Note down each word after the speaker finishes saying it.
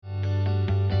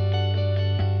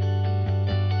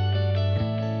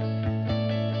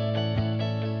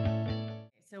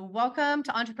welcome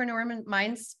to Entrepreneur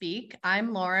Minds Speak.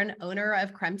 I'm Lauren, owner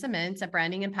of ChemE, a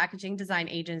branding and packaging design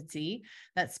agency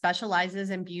that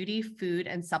specializes in beauty, food,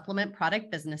 and supplement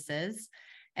product businesses.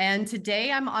 And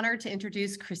today I'm honored to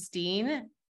introduce Christine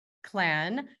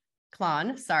Klahn,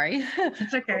 sorry.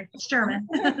 It's okay, it's German.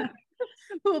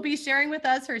 Who will be sharing with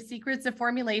us her secrets of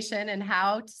formulation and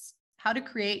how to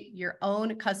create your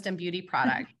own custom beauty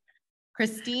product.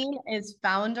 Christine is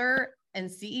founder and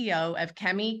CEO of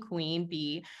ChemE Queen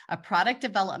Bee, a product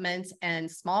development and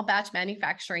small batch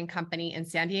manufacturing company in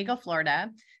San Diego,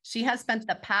 Florida. She has spent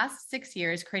the past 6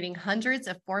 years creating hundreds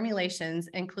of formulations,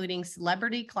 including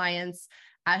celebrity clients,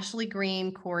 Ashley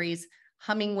Green, Corey's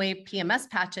Hummingwave PMS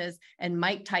patches, and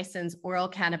Mike Tyson's oral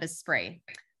cannabis spray.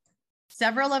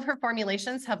 Several of her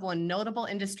formulations have won notable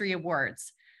industry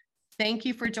awards. Thank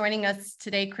you for joining us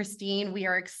today, Christine. We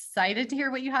are excited to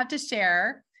hear what you have to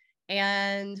share.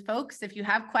 And folks, if you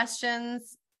have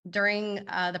questions during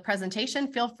the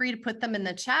presentation, feel free to put them in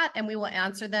the chat and we will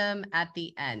answer them at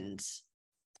the end.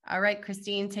 All right,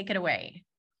 Christine, take it away.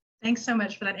 Thanks so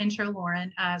much for that intro,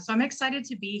 Lauren. So I'm excited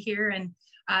to be here and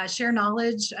share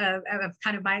knowledge of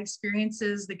kind of my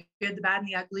experiences, the good, the bad, and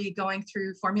the ugly, going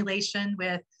through formulation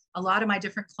with a lot of my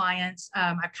different clients.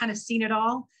 I've kind of seen it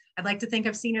all. I'd like to think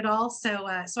I've seen it all. So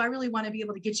I really want to be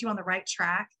able to get you on the right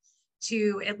track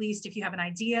to, at least if you have an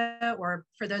idea, or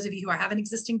for those of you who have an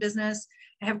existing business.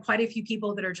 I have quite a few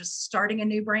people that are just starting a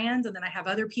new brand. And then I have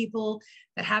other people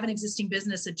that have an existing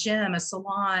business, a gym, a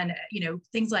salon,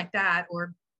 things like that,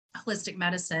 or holistic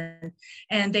medicine,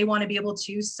 and they want to be able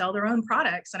to sell their own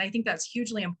products. And I think that's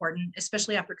hugely important,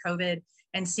 especially after COVID,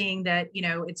 and seeing that,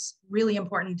 it's really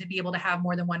important to be able to have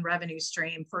more than one revenue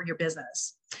stream for your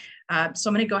business. So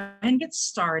I'm going to go ahead and get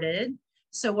started.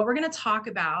 So what we're going to talk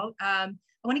about,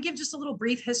 I want to give just a little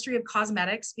brief history of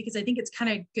cosmetics, because I think it's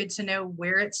kind of good to know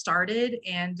where it started,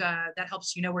 and that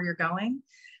helps you know where you're going.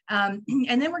 And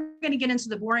then we're going to get into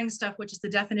the boring stuff, which is the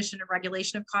definition and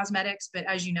regulation of cosmetics. But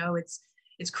as you know, it's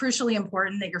crucially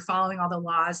important that you're following all the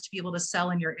laws to be able to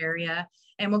sell in your area.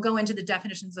 And we'll go into the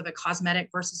definitions of a cosmetic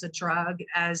versus a drug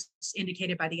as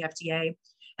indicated by the FDA.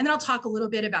 And then I'll talk a little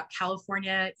bit about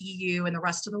California, EU, and the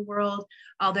rest of the world,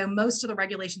 although most of the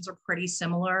regulations are pretty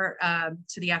similar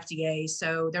to the FDA.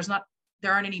 So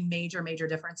there aren't any major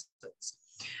differences.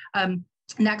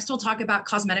 Next, we'll talk about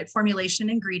cosmetic formulation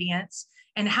ingredients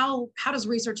and how does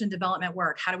research and development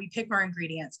work? How do we pick our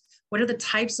ingredients? What are the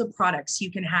types of products you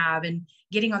can have? And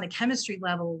getting on the chemistry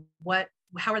level,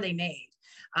 how are they made?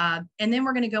 And then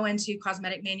we're going to go into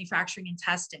cosmetic manufacturing and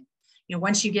testing.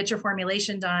 Once you get your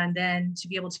formulation done, then to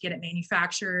be able to get it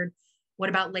manufactured, what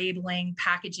about labeling,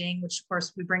 packaging, which of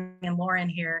course we bring in Lauren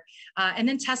here, and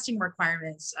then testing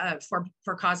requirements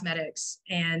for cosmetics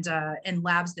and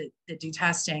labs that do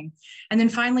testing. And then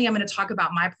finally, I'm going to talk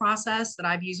about my process that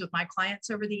I've used with my clients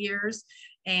over the years.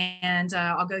 And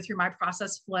I'll go through my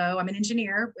process flow. I'm an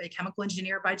engineer, a chemical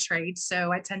engineer by trade.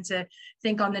 So I tend to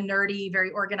think on the nerdy, very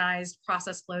organized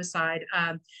process flow side.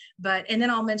 And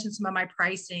then I'll mention some of my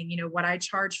pricing, what I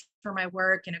charge for my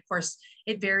work. And of course,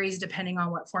 it varies depending on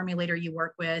what formulator you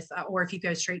work with, or if you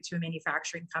go straight to a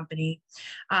manufacturing company.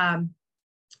 And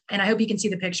I hope you can see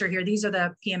the picture here. These are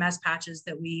the PMS patches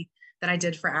that I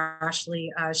did for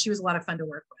Ashley. She was a lot of fun to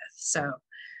work with. So.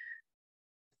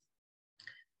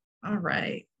 All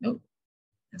right. Oh,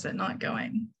 is it not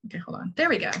going? Okay, hold on. There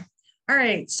we go. All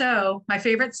right. So my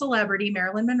favorite celebrity,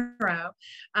 Marilyn Monroe,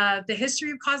 the history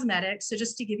of cosmetics. So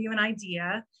just to give you an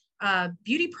idea,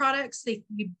 beauty products,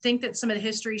 you think that some of the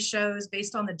history shows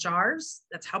based on the jars.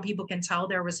 That's how people can tell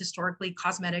there was historically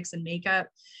cosmetics and makeup.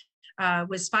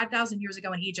 Was 5,000 years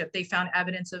ago in Egypt. They found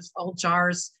evidence of old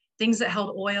jars, things that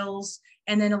held oils.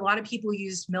 And then a lot of people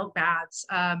used milk baths.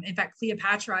 In fact,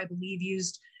 Cleopatra, I believe,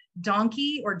 used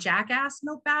donkey or jackass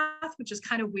milk bath, which is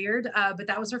kind of weird, but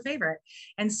that was her favorite.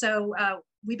 And so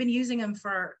we've been using them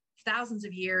for thousands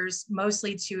of years,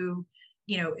 mostly to,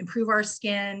 improve our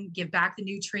skin, give back the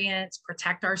nutrients,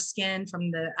 protect our skin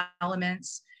from the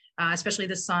elements, especially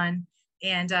the sun.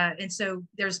 And so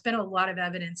there's been a lot of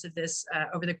evidence of this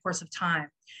over the course of time.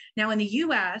 Now in the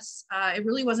US, it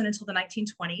really wasn't until the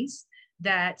 1920s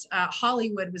that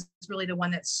Hollywood was really the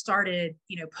one that started,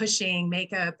 pushing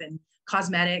makeup and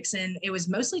cosmetics, and it was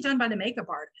mostly done by the makeup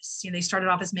artists. They started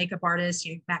off as makeup artists.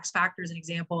 Max Factor is an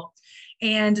example,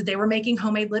 and they were making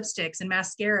homemade lipsticks and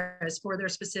mascaras for their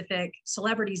specific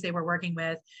celebrities they were working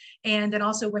with. And then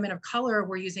also women of color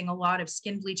were using a lot of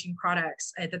skin bleaching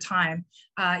products at the time.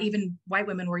 Even white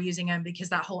women were using them because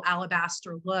that whole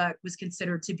alabaster look was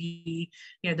considered to be,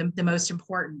 the most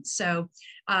important. So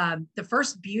the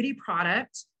first beauty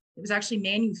product It was actually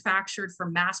manufactured for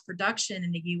mass production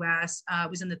in the US. It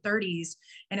was in the 30s,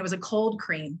 and it was a cold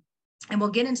cream. And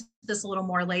we'll get into this a little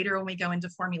more later when we go into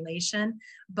formulation.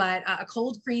 But a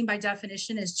cold cream, by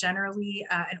definition, is generally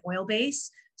an oil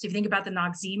base. So if you think about the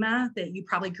Noxzema that you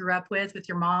probably grew up with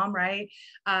your mom, right?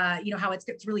 You know how it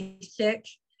gets really thick,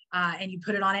 and you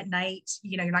put it on at night.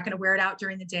 You know, you're not going to wear it out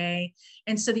during the day.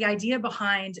 And so the idea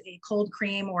behind a cold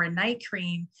cream or a night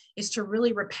cream is to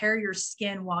really repair your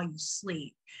skin while you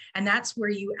sleep. And that's where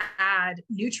you add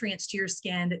nutrients to your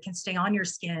skin that can stay on your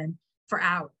skin for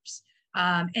hours.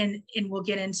 And we'll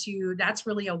get into, that's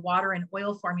really a water and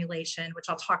oil formulation, which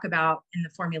I'll talk about in the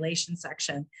formulation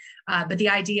section. But the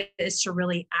idea is to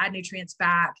really add nutrients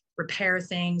back, repair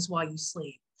things while you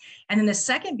sleep. And then the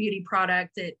second beauty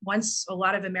product that once a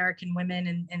lot of American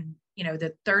women in you know,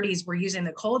 the 30s were using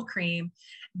the cold cream,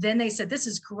 then they said, this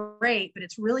is great, but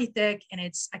it's really thick and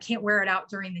I can't wear it out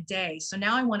during the day. So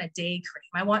now I want a day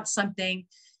cream. I want something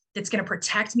that's going to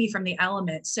protect me from the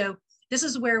elements. So this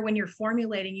is where, when you're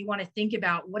formulating, you want to think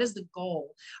about, what is the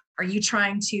goal? Are you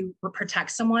trying to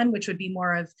protect someone, which would be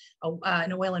more of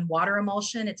an oil and water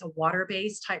emulsion? It's a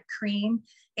water-based type cream,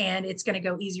 and it's going to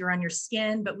go easier on your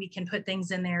skin, but we can put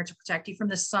things in there to protect you from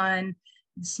the sun,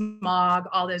 smog,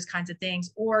 all those kinds of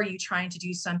things. Or are you trying to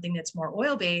do something that's more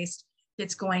oil-based,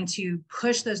 that's going to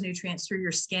push those nutrients through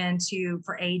your skin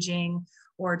for aging,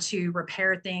 or to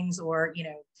repair things, or, you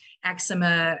know,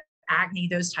 eczema, acne,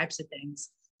 those types of things.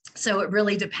 So it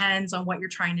really depends on what you're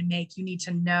trying to make. You need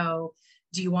to know,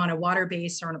 do you want a water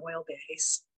base or an oil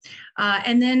base?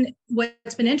 And then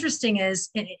what's been interesting is,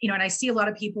 you know, and I see a lot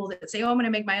of people that say, oh, I'm going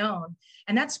to make my own.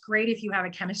 And that's great if you have a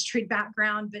chemistry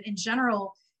background. But in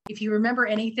general, if you remember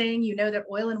anything, you know that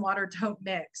oil and water don't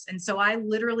mix. And so I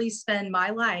literally spend my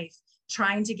life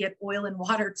trying to get oil and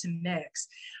water to mix.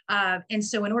 And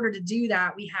so in order to do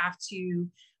that, we have to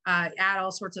add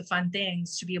all sorts of fun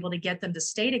things to be able to get them to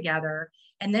stay together.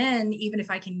 And then even if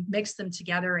I can mix them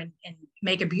together and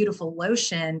make a beautiful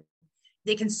lotion,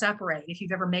 they can separate. If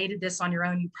you've ever made this on your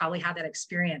own, you probably had that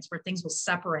experience where things will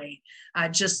separate,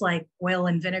 just like oil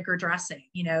and vinegar dressing.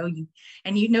 You know,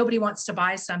 nobody wants to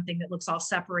buy something that looks all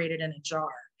separated in a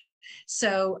jar.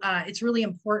 So it's really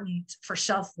important for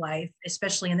shelf life,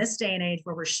 especially in this day and age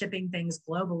where we're shipping things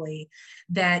globally,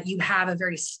 that you have a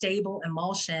very stable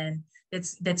emulsion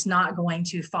that's not going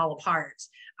to fall apart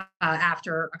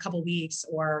after a couple weeks,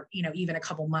 or, you know, even a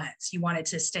couple months. You want it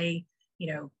to stay,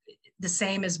 you know, the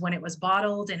same as when it was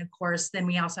bottled. And of course, then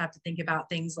we also have to think about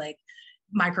things like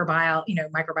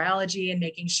microbiology, and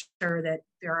making sure that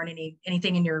there aren't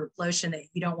anything in your lotion that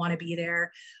you don't want to be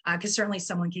there, because certainly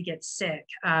someone could get sick,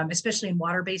 especially in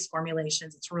water-based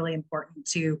formulations. It's really important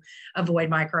to avoid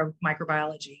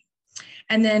microbiology.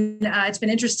 And then it's been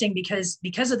interesting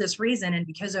because of this reason, and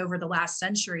because over the last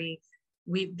century,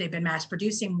 they've been mass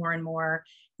producing more and more.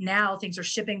 Now things are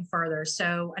shipping further.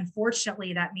 So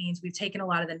unfortunately, that means we've taken a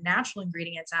lot of the natural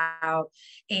ingredients out.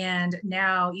 And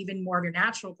now even more of your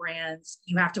natural brands,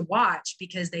 you have to watch,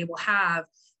 because they will have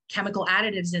chemical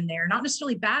additives in there, not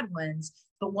necessarily bad ones,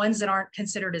 but ones that aren't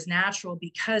considered as natural,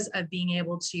 because of being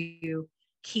able to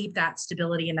keep that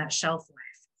stability and that shelf life.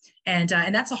 And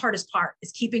that's the hardest part,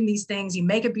 is keeping these things. You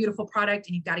make a beautiful product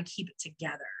and you've got to keep it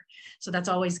together. So that's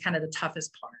always kind of the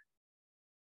toughest part.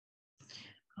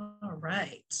 All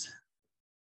right.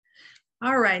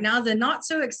 All right, now the not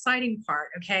so exciting part,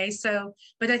 okay? So,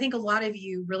 but I think a lot of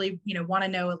you really, you know, want to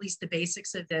know at least the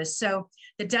basics of this. So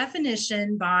the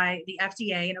definition by the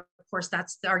FDA, and of course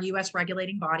that's our US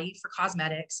regulating body for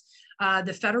cosmetics,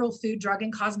 the Federal Food, Drug,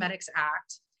 and Cosmetics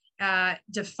Act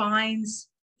defines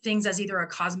things as either a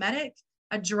cosmetic,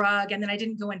 a drug, and then I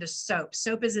didn't go into soap.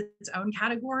 Soap is its own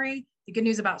category. The good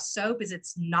news about soap is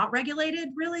it's not regulated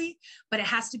really, but it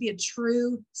has to be a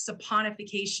true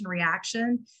saponification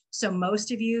reaction. So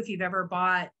most of you, if you've ever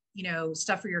bought, you know,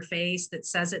 stuff for your face that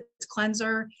says it's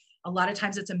cleanser, a lot of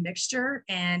times it's a mixture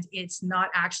and it's not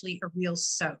actually a real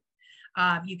soap.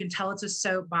 You can tell it's a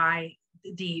soap by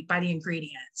the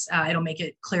ingredients. It'll make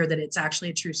it clear that it's actually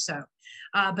a true soap.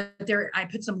 But I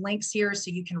put some links here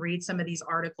so you can read some of these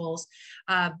articles.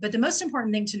 But the most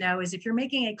important thing to know is if you're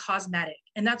making a cosmetic,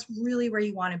 and that's really where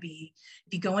you want to be.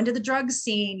 If you go into the drug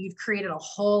scene, you've created a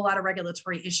whole lot of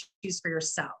regulatory issues for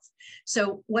yourself.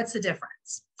 So what's the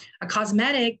difference? A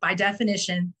cosmetic, by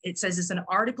definition, it says it's an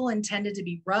article intended to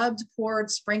be rubbed, poured,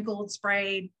 sprinkled,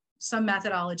 sprayed, some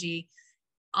methodology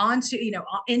onto, you know,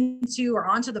 into or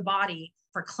onto the body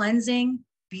for cleansing,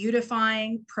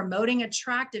 beautifying, promoting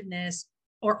attractiveness,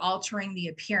 or altering the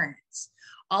appearance.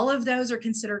 All of those are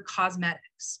considered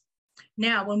cosmetics.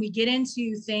 Now, when we get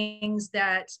into things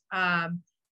that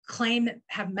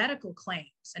have medical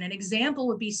claims. And an example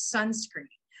would be sunscreen.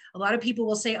 A lot of people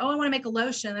will say, oh, I want to make a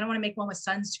lotion, and I want to make one with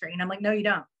sunscreen. I'm like, no, you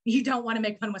don't. You don't want to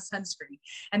make one with sunscreen.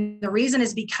 And the reason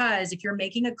is because if you're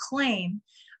making a claim,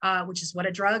 which is what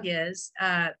a drug is,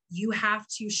 you have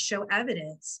to show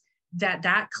evidence that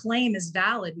that claim is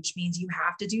valid, which means you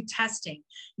have to do testing.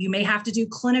 You may have to do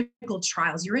clinical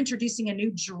trials. You're introducing a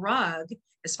new drug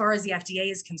as far as the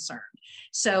FDA is concerned.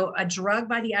 So a drug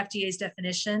by the FDA's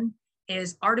definition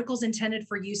is articles intended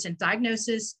for use in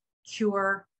diagnosis,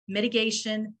 cure,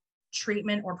 mitigation,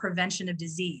 treatment, or prevention of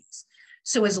disease.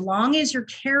 So as long as you're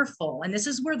careful, and this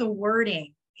is where the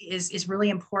wording is really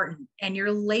important, and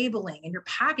your labeling and your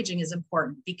packaging is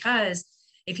important, because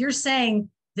if you're saying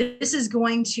this is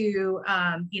going to,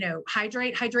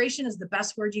 hydration is the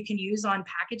best word you can use on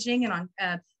packaging, and on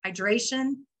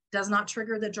hydration does not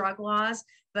trigger the drug laws.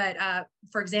 But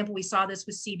for example, we saw this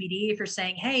with CBD. If you're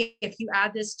saying, hey, if you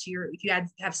add this to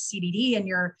have CBD in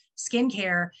your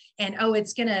skincare, and oh,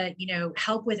 it's gonna,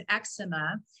 help with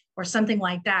eczema or something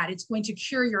like that, it's going to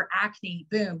cure your acne,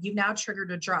 boom, you've now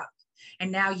triggered a drug.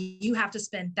 And now you have to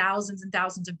spend thousands and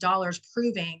thousands of dollars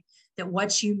proving that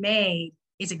what you made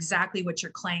is exactly what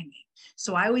you're claiming.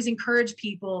 So I always encourage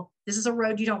people, this is a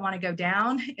road you don't want to go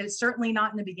down. It's certainly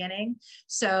not in the beginning.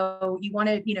 So you want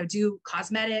to, do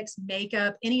cosmetics,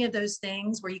 makeup, any of those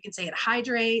things where you can say it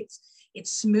hydrates, it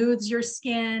smooths your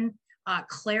skin,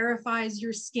 clarifies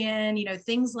your skin,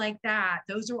 things like that.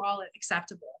 Those are all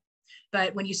acceptable.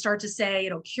 But when you start to say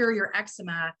it'll cure your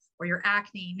eczema or your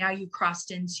acne, now you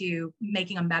crossed into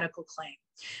making a medical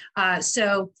claim.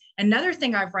 So another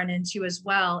thing I've run into as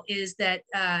well is that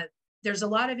there's a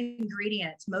lot of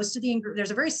ingredients.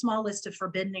 There's a very small list of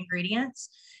forbidden ingredients.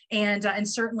 And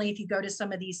certainly if you go to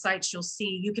some of these sites, you'll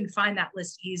see, you can find that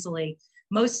list easily.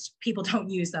 Most people don't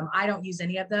use them. I don't use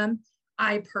any of them.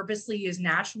 I purposely use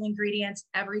natural ingredients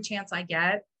every chance I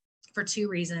get for two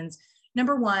reasons.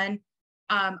 Number one,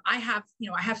 I have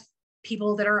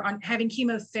people that are having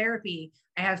chemotherapy.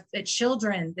 I have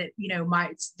children that,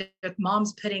 the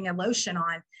mom's putting a lotion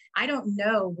on. I don't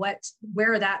know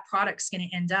where that product's going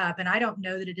to end up. And I don't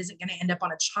know that it isn't going to end up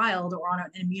on a child or on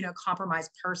an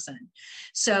immunocompromised person.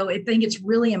 So I think it's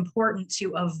really important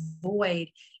to avoid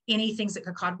any things that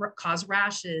could cause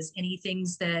rashes, any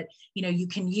things that, you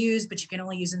can use, but you can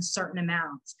only use in certain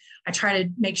amounts. I try to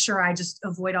make sure I just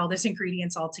avoid all those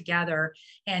ingredients altogether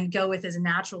and go with as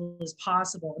natural as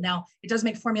possible. Now, it does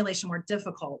make formulation more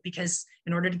difficult because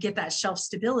in order to get that shelf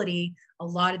stability, a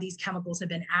lot of these chemicals have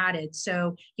been added.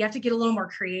 So you have to get a little more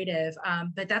creative.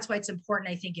 But that's why it's important,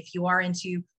 I think, if you are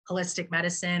into holistic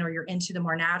medicine or you're into the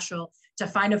more natural, to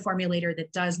find a formulator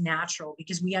that does natural,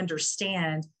 because we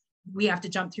understand we have to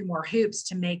jump through more hoops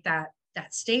to make that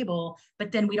stable,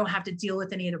 but then we don't have to deal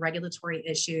with any of the regulatory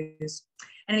issues.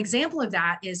 An example of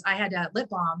that is I had lip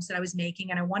balms that I was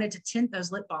making, and I wanted to tint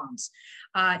those lip balms.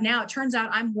 Now it turns out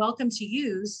I'm welcome to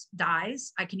use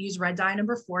dyes. I can use red dye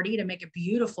number 40 to make a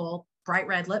beautiful bright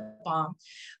red lip balm.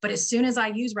 But as soon as I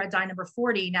use red dye number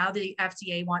 40, now the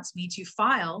FDA wants me to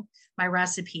file my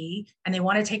recipe, and they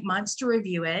want to take months to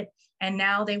review it. And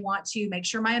now they want to make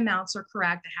sure my amounts are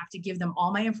correct. I have to give them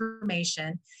all my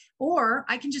information. Or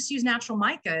I can just use natural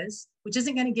micas, which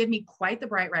isn't going to give me quite the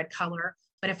bright red color.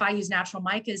 But if I use natural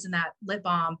micas in that lip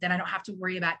balm, then I don't have to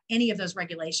worry about any of those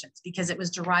regulations because it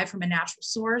was derived from a natural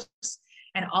source,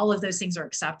 and all of those things are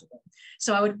acceptable.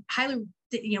 So I would highly,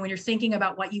 when you're thinking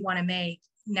about what you want to make,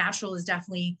 natural is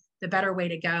definitely the better way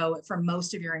to go for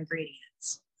most of your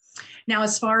ingredients. Now,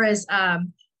 as far as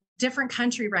different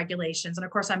country regulations, and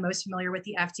of course, I'm most familiar with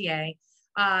the FDA.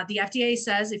 The FDA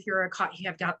says if you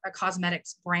have got a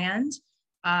cosmetics brand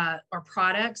or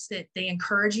products, that they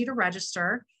encourage you to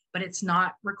register, but it's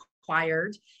not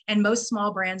required. And most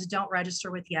small brands don't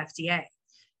register with the FDA.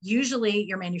 Usually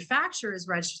your manufacturer is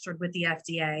registered with the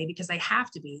FDA because they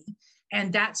have to be.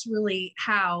 And that's really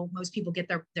how most people get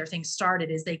their things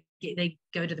started, is they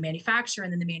go to the manufacturer,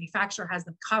 and then the manufacturer has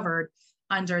them covered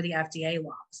under the FDA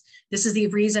laws. This is the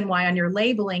reason why on your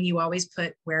labeling, you always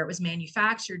put where it was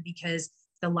manufactured, because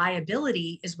the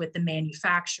liability is with the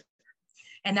manufacturer.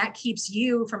 And that keeps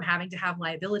you from having to have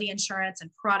liability insurance and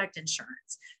product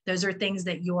insurance. Those are things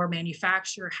that your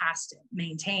manufacturer has to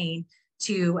maintain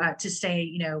to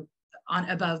stay, on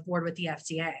above board with the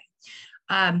FDA.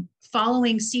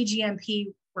 Following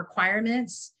CGMP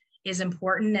requirements is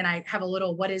important. And I have a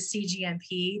little, what is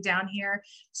CGMP down here?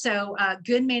 So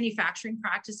good manufacturing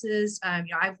practices.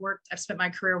 I've spent my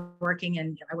career working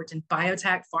I worked in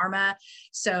biotech, pharma.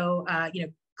 So,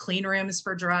 clean rooms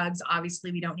for drugs.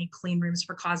 Obviously, we don't need clean rooms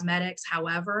for cosmetics.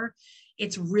 However,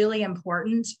 it's really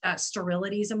important.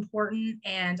 Sterility is important.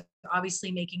 And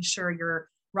obviously making sure your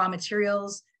raw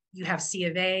materials. You have C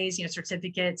of A's,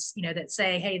 certificates, that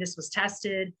say, hey, this was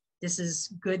tested. This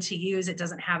is good to use. It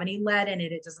doesn't have any lead in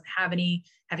it. It doesn't have any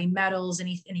heavy metals,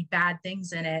 any bad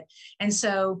things in it. And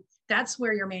so that's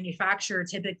where your manufacturer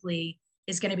typically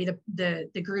is going to be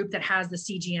the group that has the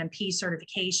CGMP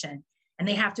certification. And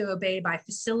they have to obey by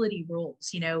facility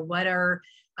rules. What are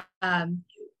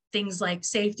things like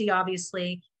safety,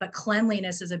 obviously, but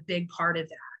cleanliness is a big part of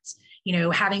that.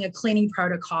 Having a cleaning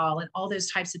protocol and all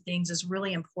those types of things is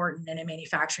really important in a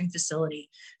manufacturing facility.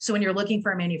 So when you're looking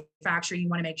for a manufacturer, you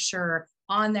want to make sure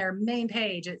on their main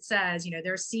page, it says,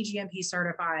 they're CGMP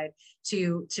certified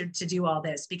to do all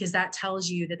this, because that tells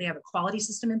you that they have a quality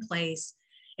system in place.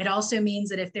 It also means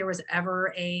that if there was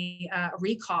ever a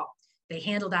recall, they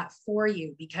handle that for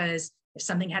you, because if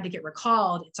something had to get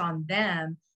recalled, it's on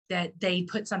them that they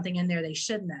put something in there they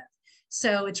shouldn't have.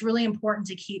 So it's really important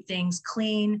to keep things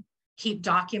clean, keep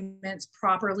documents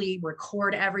properly,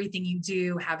 record everything you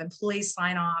do, have employees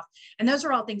sign off. And those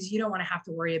are all things you don't want to have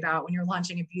to worry about when you're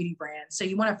launching a beauty brand. So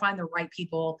you want to find the right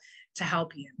people to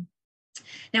help you.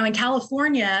 Now in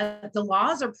California, the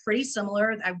laws are pretty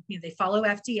similar. They follow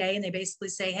FDA, and they basically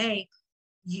say, hey,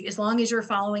 as long as you're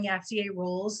following FDA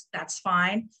rules, that's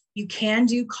fine. You can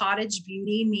do cottage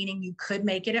beauty, meaning you could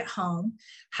make it at home.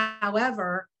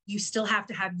 However, you still have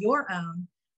to have your own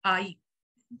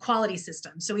quality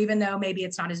system. So even though maybe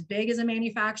it's not as big as a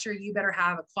manufacturer, you better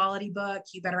have a quality book,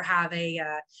 you better have a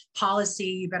policy,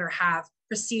 you better have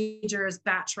procedures,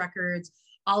 batch records,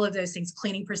 all of those things,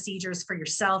 cleaning procedures for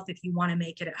yourself if you want to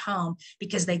make it at home,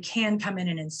 because they can come in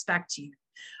and inspect you.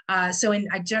 I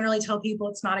generally tell people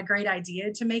it's not a great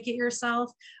idea to make it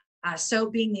yourself.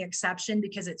 Soap being the exception,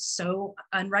 because it's so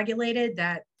unregulated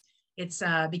that it's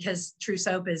because true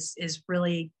soap is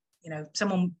really,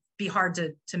 someone be hard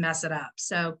to mess it up.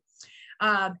 So,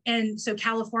 and so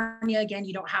California, again,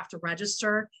 you don't have to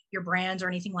register your brands or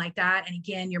anything like that. And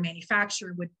again, your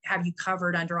manufacturer would have you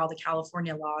covered under all the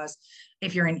California laws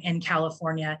if you're in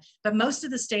California. But most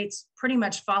of the states pretty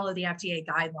much follow the FDA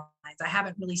guidelines. I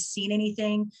haven't really seen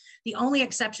anything. The only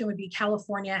exception would be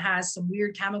California has some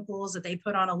weird chemicals that they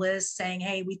put on a list saying,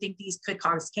 hey, we think these could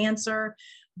cause cancer,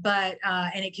 but,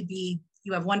 and it could be,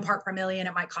 you have 1 part per million,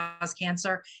 it might cause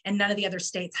cancer. And none of the other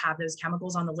states have those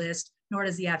chemicals on the list, nor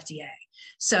does the FDA.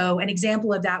 So an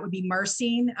example of that would be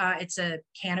myrcene. It's a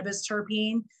cannabis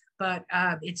terpene, but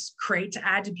it's great to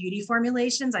add to beauty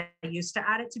formulations. I used to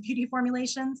add it to beauty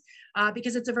formulations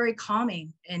because it's a very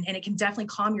calming, and it can definitely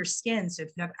calm your skin. So if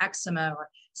you have eczema or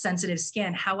sensitive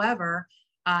skin. However,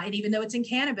 and even though it's in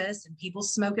cannabis and people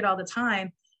smoke it all the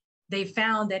time, they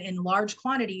found that in large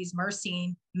quantities,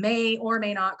 myrcene may or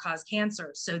may not cause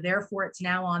cancer. So therefore, it's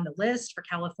now on the list for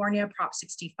California, Prop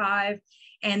 65,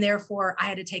 and therefore I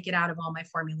had to take it out of all my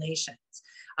formulations.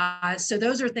 So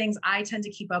those are things I tend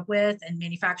to keep up with, and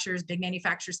manufacturers, big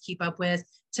manufacturers keep up with,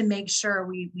 to make sure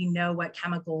we know what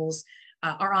chemicals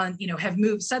are on, have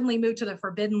suddenly moved to the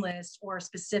forbidden list, or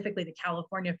specifically the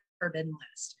California forbidden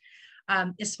list.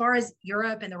 As far as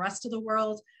Europe and the rest of the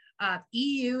world,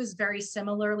 EU is very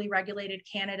similarly regulated.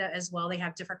 Canada as well. They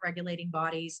have different regulating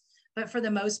bodies, but for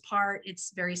the most part,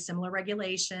 it's very similar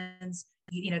regulations.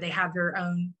 They have their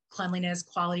own cleanliness,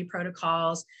 quality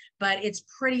protocols, but it's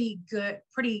pretty good,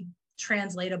 pretty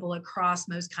translatable across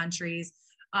most countries.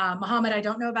 Mohammed, I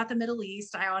don't know about the Middle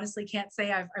East. I honestly can't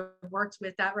say I've worked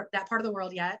with that part of the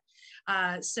world yet.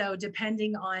 So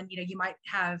depending on, you might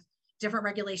have different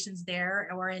regulations there,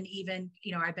 or in even,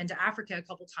 I've been to Africa a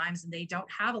couple of times and they don't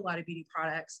have a lot of beauty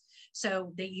products.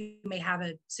 So you may have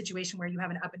a situation where you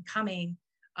have an up and coming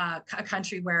a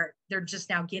country where they're just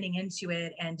now getting into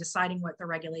it and deciding what the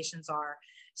regulations are.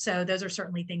 So those are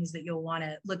certainly things that you'll want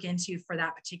to look into for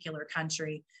that particular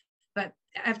country. But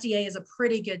FDA is a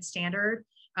pretty good standard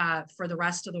for the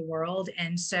rest of the world.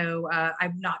 And so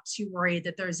I'm not too worried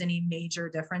that there's any major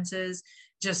differences.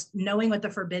 Just knowing what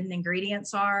the forbidden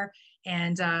ingredients are,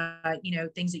 and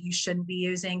things that you shouldn't be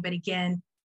using. But again,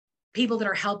 people that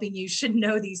are helping you should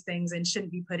know these things and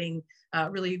shouldn't be putting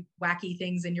really wacky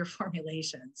things in your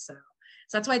formulation. So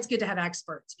that's why it's good to have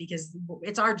experts, because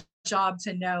it's our job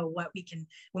to know when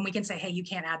we can say, hey, you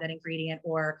can't add that ingredient,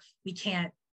 or we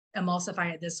can't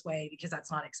emulsify it this way because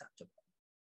that's not acceptable.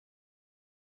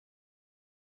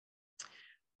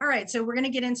 All right, so we're going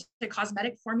to get into the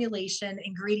cosmetic formulation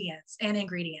ingredients.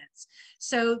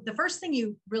 So the first thing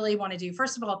you really want to do,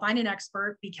 first of all, find an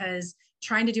expert, because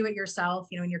trying to do it yourself,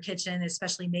 in your kitchen,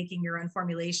 especially making your own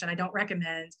formulation, I don't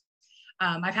recommend.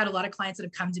 I've had a lot of clients that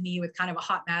have come to me with kind of a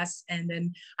hot mess, and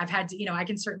then I've had to, I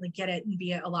can certainly get it and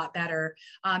be a lot better.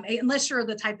 Unless you're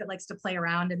the type that likes to play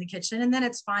around in the kitchen, and then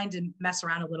it's fine to mess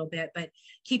around a little bit, but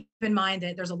keep in mind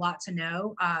that there's a lot to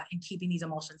know in keeping these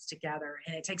emulsions together.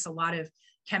 And it takes a lot of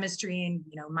chemistry and,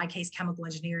 in my case, chemical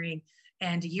engineering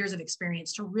and years of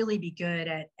experience to really be good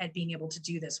at being able to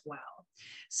do this well.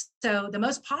 So the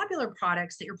most popular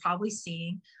products that you're probably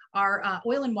seeing are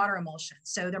oil and water emulsions.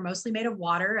 So they're mostly made of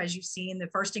water. As you've seen, the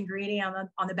first ingredient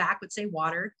on the back would say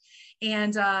water.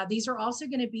 And these are also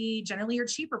going to be generally your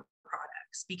cheaper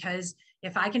products, because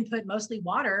if I can put mostly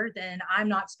water, then I'm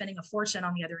not spending a fortune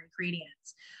on the other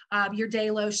ingredients. Your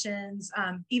day lotions,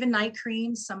 even night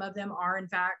creams, some of them are in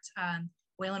fact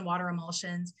oil and water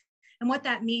emulsions. And what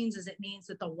that means is it means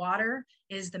that the water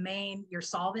is your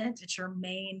solvent, it's your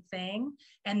main thing.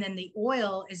 And then the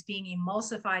oil is being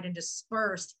emulsified and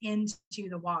dispersed into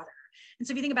the water. And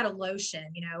so if you think about a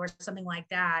lotion, or something like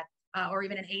that, or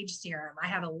even an age serum, I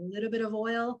have a little bit of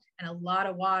oil and a lot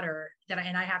of water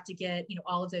and I have to get,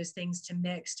 all of those things to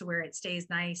mix to where it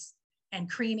stays nice and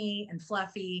creamy and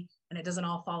fluffy and it doesn't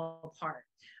all fall apart.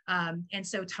 And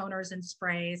so toners and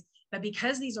sprays, but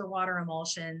because these are water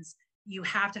emulsions, you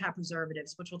have to have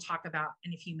preservatives, which we'll talk about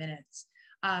in a few minutes.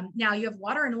 Now you have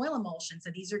water and oil emulsions.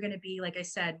 And these are going to be, like I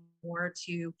said, more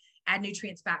to add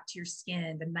nutrients back to your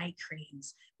skin, the night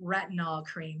creams, retinol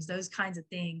creams, those kinds of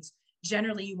things.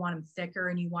 Generally, you want them thicker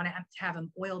and you want to have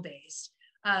them oil-based.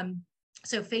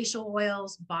 So facial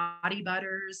oils, body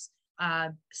butters,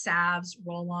 salves,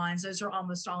 roll-ons, those are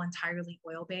almost all entirely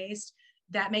oil-based.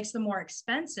 That makes them more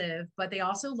expensive, but they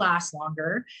also last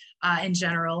longer in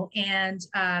general. And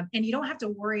you don't have to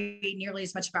worry nearly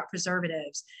as much about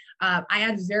preservatives. I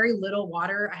add very little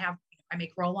water. I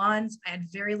make roll-ons. I add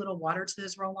very little water to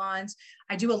those roll-ons.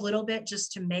 I do a little bit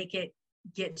just to make it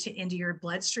get into your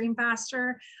bloodstream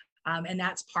faster. And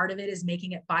that's part of it, is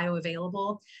making it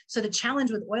bioavailable. So the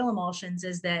challenge with oil emulsions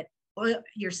is that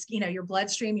your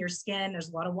bloodstream, your skin, there's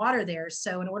a lot of water there.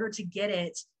 So in order to get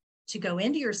it to go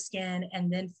into your skin and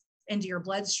then into your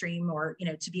bloodstream, or,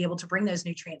 to be able to bring those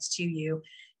nutrients to you,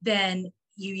 then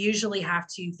you usually have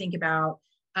to think about,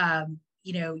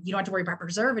 you don't have to worry about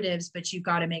preservatives, but you've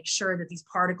got to make sure that these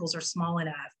particles are small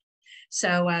enough.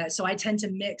 So I tend to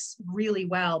mix really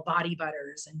well body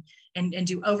butters and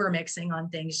do over mixing on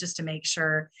things just to make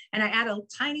sure. And I add a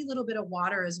tiny little bit of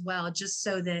water as well, just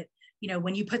so that,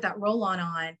 when you put that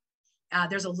roll-on,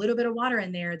 there's a little bit of water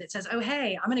in there that says, oh,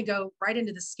 hey, I'm going to go right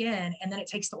into the skin, and then it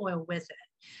takes the oil with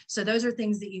it. So those are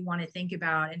things that you want to think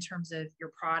about in terms of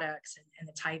your products and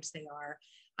the types they are.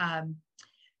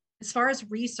 As far as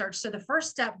research, so the first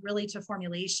step really to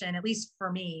formulation, at least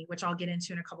for me, which I'll get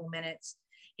into in a couple of minutes,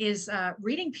 is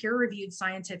reading peer-reviewed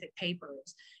scientific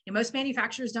papers. Most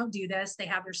manufacturers don't do this. They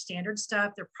have their standard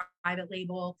stuff, their private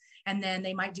label, and then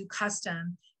they might do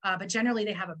custom. But generally,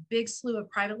 they have a big slew of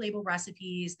private label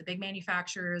recipes, the big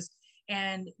manufacturers,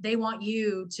 and they want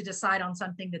you to decide on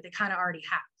something that they kind of already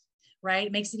have, right?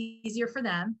 It makes it easier for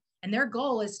them. And their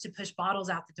goal is to push bottles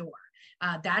out the door.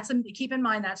 Keep in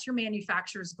mind, that's your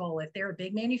manufacturer's goal. If they're a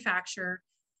big manufacturer,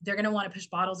 they're going to want to push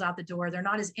bottles out the door. They're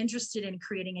not as interested in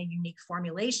creating a unique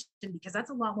formulation, because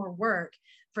that's a lot more work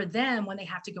for them when they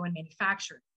have to go and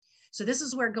manufacture. So this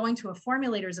is where going to a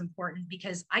formulator is important,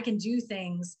 because I can do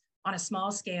things on a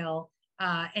small scale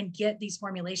and get these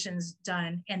formulations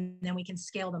done, and then we can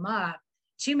scale them up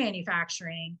to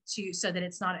manufacturing so that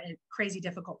it's not a crazy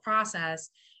difficult process,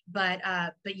 but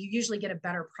you usually get a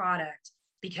better product,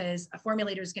 because a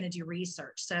formulator is going to do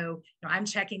research. So I'm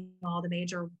checking all the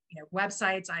major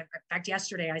websites. In fact,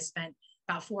 yesterday I spent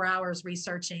about 4 hours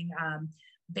researching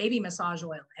baby massage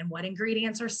oil and what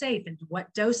ingredients are safe and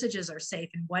what dosages are safe,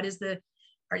 and is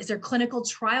there clinical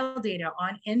trial data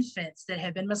on infants that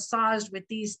have been massaged with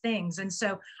these things. And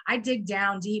so I dig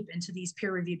down deep into these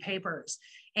peer-reviewed papers,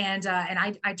 and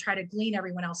I try to glean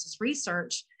everyone else's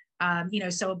research.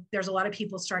 So there's a lot of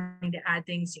people starting to add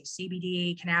things,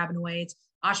 CBD, cannabinoids,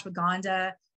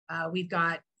 ashwagandha. We've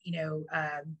got,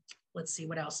 let's see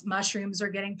what else. Mushrooms are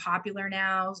getting popular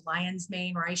now, lion's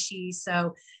mane, reishi.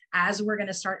 So as we're going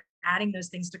to start adding those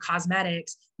things to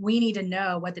cosmetics, we need to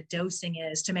know what the dosing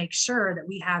is to make sure that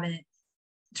we haven't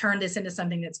turned this into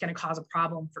something that's going to cause a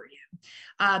problem for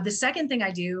you. The second thing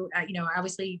I do, I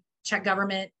obviously check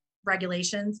government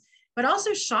regulations, but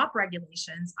also shop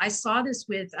regulations. I saw this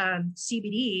with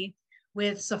CBD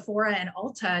with Sephora and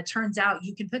Ulta. It turns out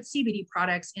you can put CBD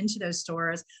products into those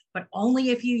stores, but only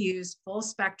if you use full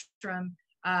spectrum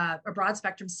or broad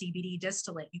spectrum CBD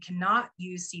distillate. You cannot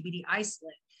use CBD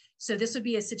isolate. So this would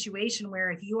be a situation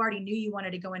where if you already knew you wanted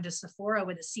to go into Sephora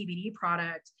with a CBD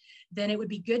product, then it would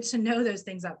be good to know those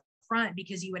things up front,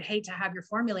 because you would hate to have your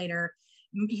formulator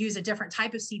use a different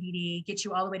type of CBD, get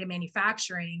you all the way to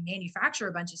manufacturing, manufacture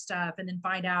a bunch of stuff, and then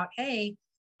find out, hey,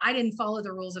 I didn't follow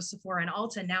the rules of Sephora and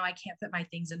Ulta. Now I can't put my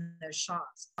things in those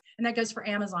shops. And that goes for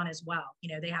Amazon as well.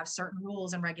 You know, they have certain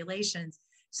rules and regulations.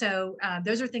 So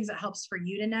those are things that helps for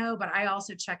you to know, but I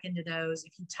also check into those.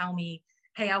 If you tell me,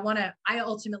 hey, I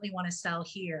ultimately want to sell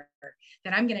here,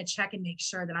 then I'm going to check and make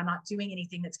sure that I'm not doing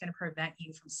anything that's going to prevent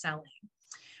you from selling.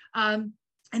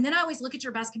 And then I always look at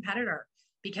your best competitor,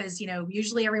 because, you know,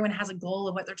 usually everyone has a goal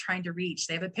of what they're trying to reach.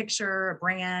 They have a picture, a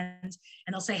brand,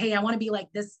 and they'll say, hey, I want to be like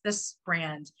this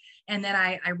brand. And then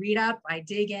I read up, I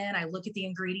dig in, I look at the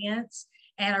ingredients,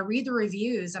 and I read the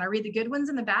reviews, and I read the good ones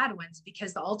and the bad ones,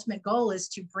 because the ultimate goal is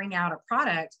to bring out a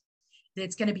product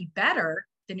that's going to be better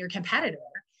than your competitor.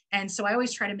 And so I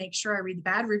always try to make sure I read the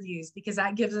bad reviews, because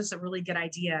that gives us a really good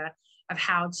idea of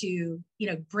how to, you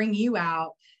know, bring you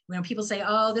out. When people say,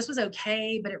 oh, this was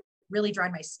okay, but it really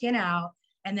dried my skin out.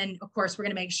 And then, of course, we're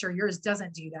going to make sure yours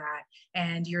doesn't do that,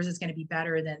 and yours is going to be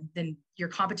better than your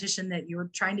competition that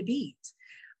you're trying to beat.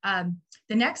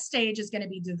 The next stage is going to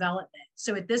be development.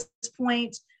 So at this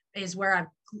point is where I've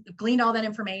gleaned all that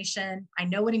information. I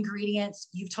know what ingredients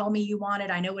you've told me you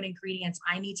wanted. I know what ingredients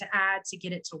I need to add to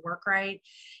get it to work right.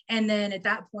 And then at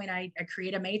that point, I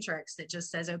create a matrix that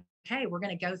just says, okay, we're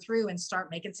going to go through and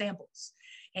start making samples.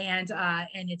 And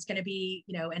it's going to be,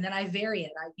 you know, and then I vary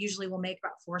it. I usually will make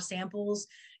about 4 samples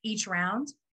each round.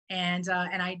 And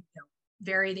I, you know,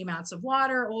 vary the amounts of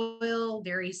water, oil,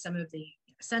 vary some of the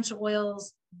essential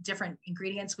oils, different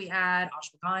ingredients we add,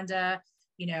 ashwagandha,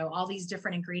 you know, all these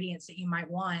different ingredients that you might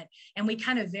want. And we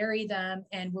kind of vary them,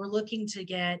 and we're looking to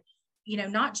get, you know,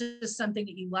 not just something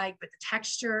that you like, but the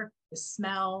texture, the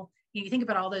smell. You think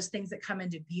about all those things that come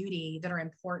into beauty that are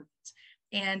important.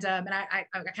 And I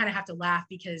kind of have to laugh,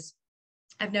 because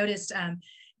I've noticed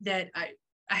that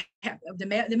I have the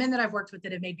men that I've worked with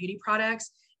that have made beauty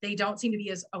products, they don't seem to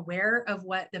be as aware of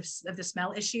the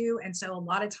smell issue. And so a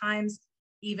lot of times,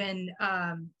 even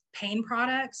pain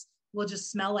products will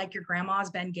just smell like your grandma's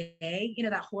Ben Gay, you know,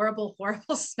 that horrible,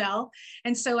 horrible smell.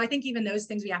 And so I think even those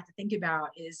things we have to think about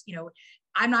is, you know,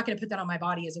 I'm not going to put that on my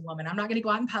body as a woman. I'm not going to go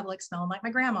out in public smelling like my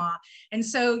grandma. And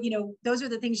so, you know, those are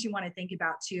the things you want to think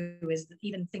about too, is that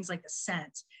even things like the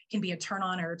scent can be a turn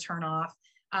on or a turn off.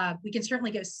 We can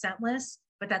certainly go scentless,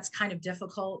 but that's kind of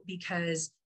difficult,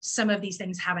 because some of these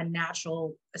things have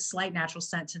a slight natural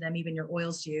scent to them, even your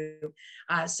oils do.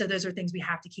 So those are things we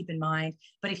have to keep in mind.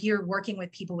 But if you're working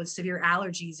with people with severe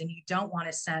allergies and you don't want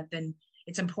a scent, then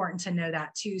it's important to know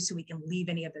that too, so we can leave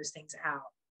any of those things out.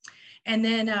 And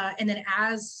then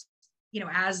as, you know,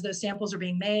 as those samples are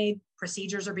being made,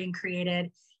 procedures are being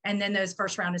created, and then those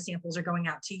first round of samples are going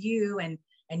out to you and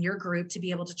your group to be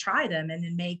able to try them and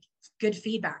then make good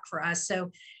feedback for us.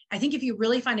 So I think if you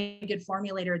really find a good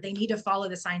formulator, they need to follow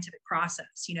the scientific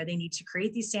process. You know, they need to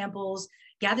create these samples,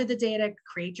 gather the data,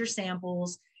 create your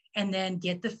samples, and then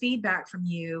get the feedback from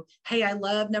you. Hey, I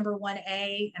love number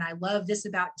 1A, and I love this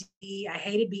about D. I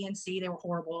hated B and C. They were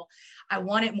horrible. I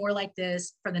want it more like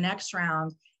this for the next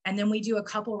round. And then we do a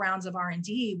couple rounds of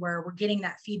R&D where we're getting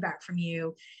that feedback from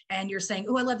you, and you're saying,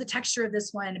 oh, I love the texture of this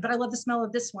one, but I love the smell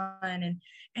of this one.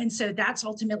 And so that's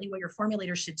ultimately what your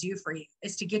formulator should do for you,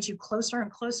 is to get you closer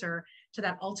and closer to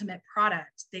that ultimate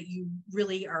product that you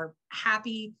really are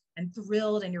happy and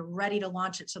thrilled, and you're ready to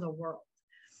launch it to the world.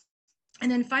 And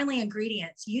then finally,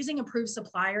 ingredients, using approved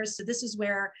suppliers. So this is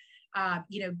where,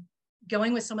 you know,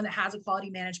 going with someone that has a quality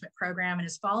management program and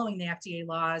is following the FDA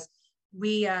laws.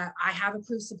 I have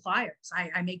approved suppliers.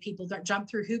 I make people jump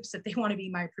through hoops if they want to be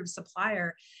my approved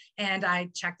supplier, and I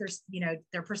check their, you know,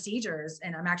 their procedures.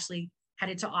 And I'm actually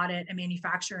headed to audit a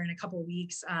manufacturer in a couple of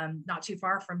weeks, not too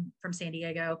far from San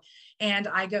Diego. And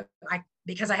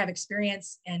because I have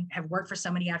experience and have worked for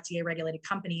so many FDA regulated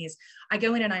companies, I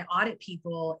go in and I audit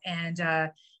people, and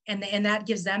that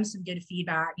gives them some good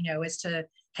feedback, you know, as to,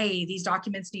 hey, these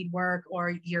documents need work,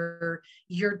 or your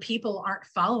people aren't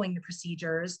following the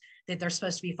procedures that they're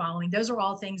supposed to be following. Those are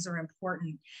all things that are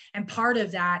important. And part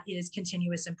of that is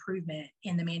continuous improvement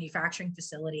in the manufacturing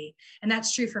facility. And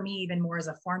that's true for me even more as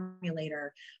a formulator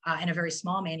and a very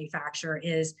small manufacturer.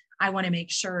 Is I want to make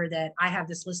sure that I have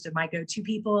this list of my go-to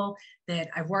people that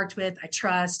I've worked with, I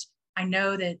trust, I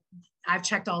know that I've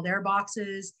checked all their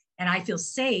boxes, and I feel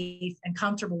safe and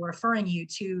comfortable referring you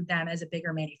to them as a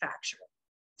bigger manufacturer.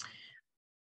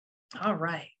 All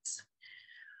right.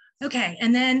 Okay,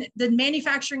 and then the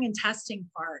manufacturing and testing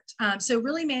part. So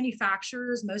really,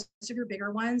 manufacturers, most of your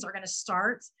bigger ones, are going to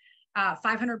start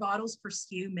 500 bottles per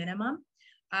SKU minimum.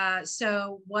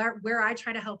 So where I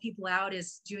try to help people out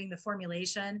is doing the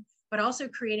formulation but also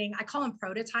creating, I call them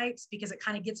prototypes because it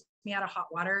kind of gets me out of hot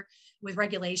water with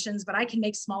regulations, but I can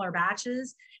make smaller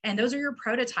batches. And those are your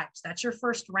prototypes. That's your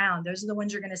first round. Those are the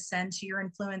ones you're going to send to your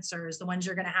influencers, the ones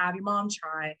you're going to have your mom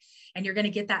try, and you're going to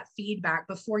get that feedback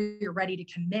before you're ready to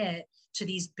commit to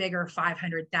these bigger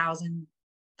 500,000,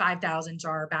 5,000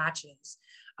 jar batches.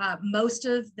 Most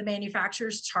of the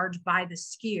manufacturers charge by the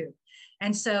SKU.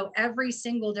 And so every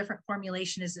single different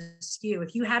formulation is a SKU.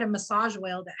 If you had a massage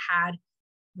oil that had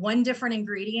one different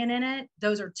ingredient in it,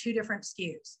 those are 2 different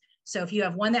SKUs. So if you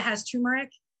have one that has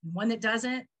turmeric and one that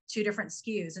doesn't, 2 different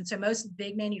SKUs. And so most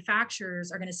big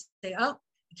manufacturers are going to say, oh,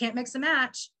 you can't mix and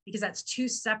match because that's 2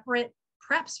 separate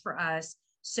preps for us.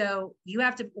 So you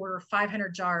have to order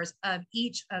 500 jars of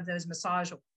each of those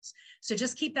massage oils. So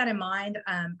just keep that in mind.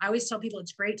 I always tell people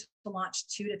it's great to launch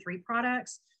 2 to 3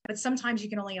 products, but sometimes you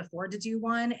can only afford to do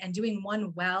one, and doing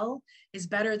one well is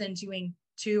better than doing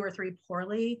 2 or 3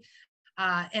 poorly.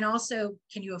 And also,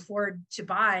 can you afford to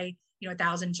buy,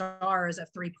 1,000 jars of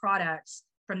 3 products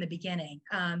from the beginning?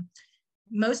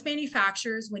 Most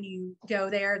manufacturers, when you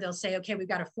go there, they'll say, okay, we've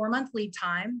got a 4-month lead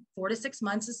time, 4 to 6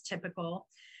 months is typical.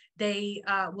 They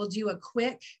will do a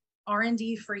quick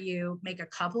R&D for you, make a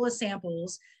couple of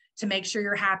samples to make sure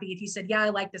you're happy. If you said, yeah, I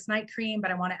like this night cream, but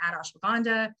I want to add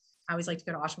ashwagandha, I always like to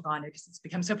go to ashwagandha because it's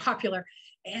become so popular.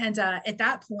 And at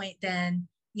that point, then,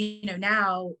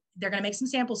 now they're going to make some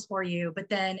samples for you. But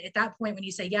then at that point, when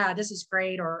you say, yeah, this is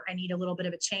great, or I need a little bit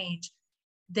of a change,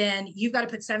 then you've got to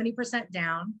put 70%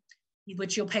 down,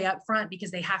 which you'll pay up front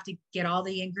because they have to get all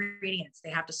the ingredients. They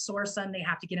have to source them. They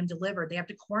have to get them delivered. They have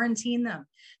to quarantine them.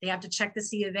 They have to check the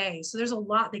C of A. So there's a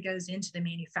lot that goes into the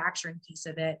manufacturing piece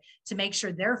of it to make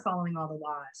sure they're following all the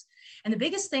laws. And the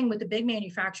biggest thing with the big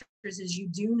manufacturers is you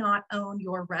do not own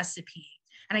your recipe.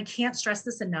 And I can't stress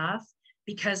this enough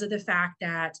because of the fact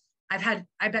that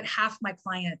I bet half my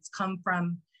clients come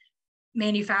from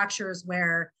manufacturers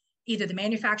where either the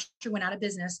manufacturer went out of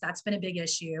business, that's been a big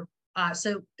issue.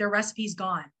 So their recipe's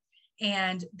gone.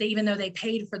 And even though they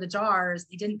paid for the jars,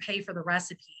 they didn't pay for the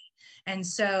recipe. And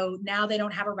so now they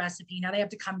don't have a recipe. Now they have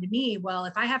to come to me. Well,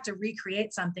 if I have to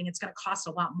recreate something, it's going to cost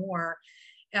a lot more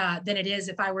than it is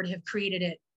if I were to have created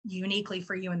it uniquely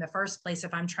for you in the first place.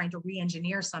 If I'm trying to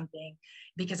re-engineer something,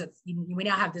 because we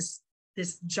now have this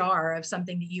jar of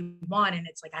something that you want, and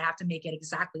it's like I have to make it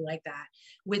exactly like that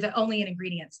with only an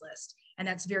ingredients list, and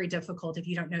that's very difficult if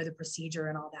you don't know the procedure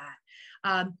and all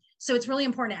that. So it's really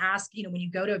important to ask, when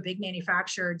you go to a big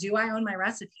manufacturer, do I own my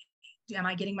recipe? Am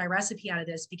I getting my recipe out of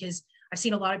this? Because I've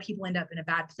seen a lot of people end up in a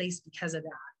bad place because of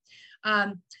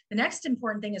that. The next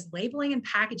important thing is labeling and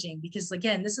packaging, because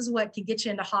again, this is what can get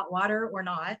you into hot water or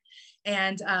not.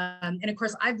 And of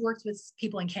course, I've worked with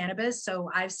people in cannabis, so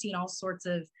I've seen all sorts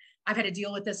of, I've had to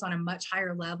deal with this on a much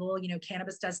higher level.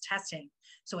 Cannabis does testing.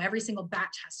 So every single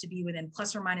batch has to be within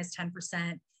plus or minus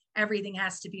 10%. Everything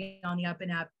has to be on the up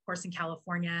and up, of course, in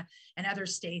California and other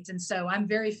states. And so I'm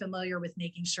very familiar with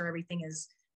making sure everything is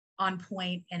on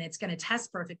point and it's going to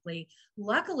test perfectly.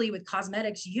 Luckily, with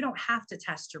cosmetics, you don't have to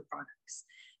test your products.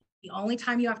 The only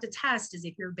time you have to test is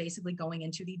if you're basically going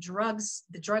into the drug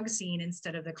scene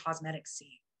instead of the cosmetic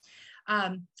scene.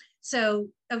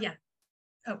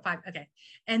 Oh, 5. Okay.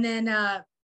 And then,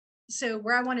 so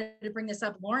where I wanted to bring this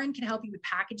up, Lauren can help you with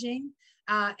packaging.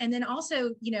 And then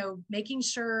also, making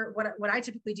sure what I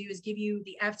typically do is give you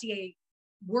the FDA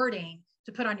wording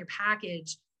to put on your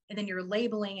package, and then your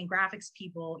labeling and graphics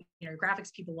people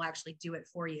will actually do it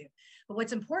for you. But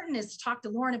what's important is to talk to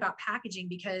Lauren about packaging,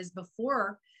 because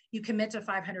before you commit to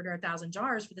 500 or 1,000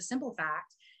 jars, for the simple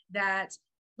fact that,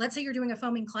 let's say you're doing a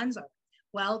foaming cleanser.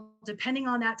 Well, depending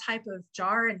on that type of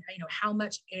jar and how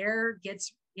much air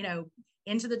gets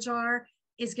into the jar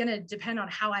is going to depend on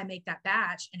how I make that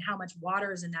batch and how much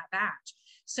water is in that batch.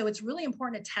 So it's really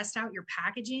important to test out your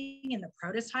packaging in the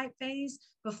prototype phase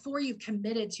before you've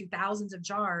committed to thousands of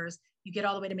jars. You get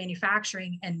all the way to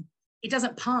manufacturing and it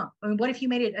doesn't pump. I mean, what if you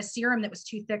made it a serum that was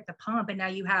too thick to pump and now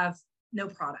you have no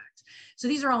product? So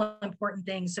these are all important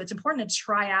things. So it's important to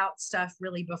try out stuff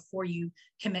really before you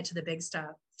commit to the big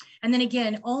stuff. And then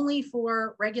again, only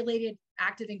for regulated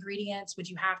active ingredients would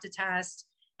you have to test,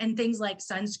 and things like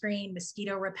sunscreen,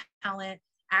 mosquito repellent,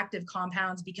 active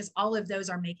compounds, because all of those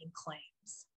are making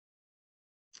claims.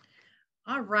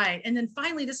 All right. And then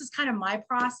finally, this is kind of my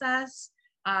process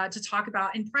to talk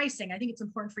about in pricing. I think it's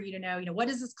important for you to know, what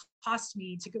does this cost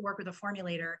me to work with a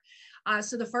formulator?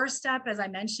 So the first step, as I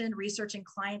mentioned, researching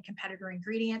client competitor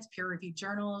ingredients, peer-reviewed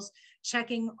journals,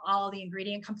 checking all the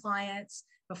ingredient compliance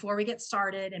before we get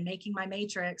started, and making my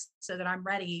matrix so that I'm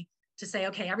ready to say,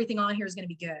 okay, everything on here is going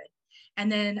to be good. And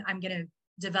then I'm going to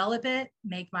develop it,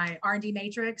 make my R&D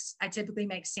matrix. I typically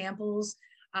make samples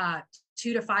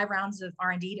 2 to 5 rounds of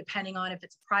R&D, depending on if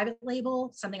it's a private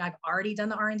label, something I've already done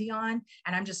the R&D on,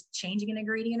 and I'm just changing an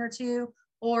ingredient or two,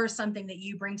 or something that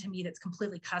you bring to me that's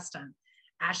completely custom.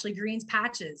 Ashley Green's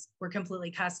patches were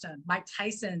completely custom. Mike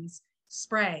Tyson's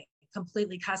spray,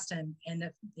 completely custom, and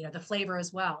the flavor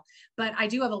as well. But I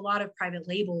do have a lot of private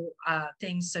label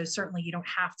things, so certainly you don't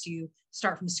have to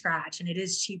start from scratch, and it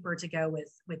is cheaper to go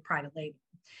with private label.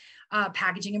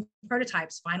 Packaging and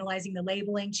prototypes, finalizing the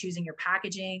labeling, choosing your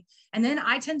packaging. And then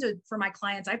I tend to, for my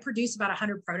clients, I produce about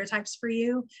 100 prototypes for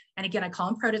you. And again, I call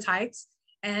them prototypes.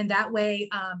 And that way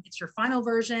it's your final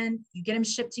version. You get them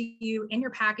shipped to you in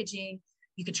your packaging.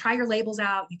 You can try your labels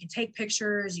out. You can take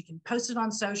pictures. You can post it on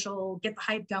social, get the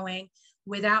hype going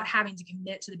without having to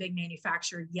commit to the big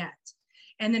manufacturer yet.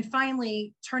 And then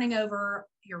finally, turning over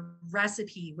your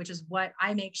recipe, which is what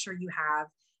I make sure you have.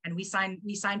 And we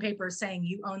sign papers saying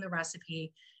you own the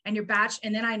recipe and your batch.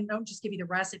 And then I don't just give you the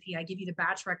recipe, I give you the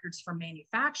batch records from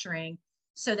manufacturing.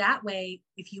 So that way,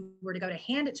 if you were to go to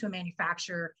hand it to a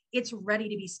manufacturer, it's ready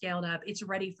to be scaled up. It's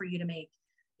ready for you to make,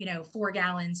 4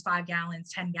 gallons, 5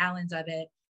 gallons, 10 gallons of it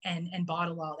and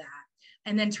bottle all that.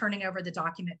 And then turning over the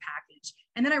document package.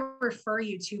 And then I refer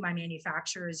you to my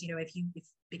manufacturers,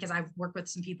 because I've worked with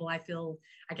some people I feel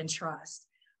I can trust.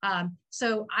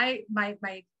 So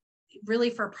really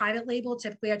for a private label,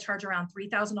 typically I charge around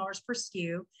 $3,000 per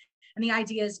SKU. And the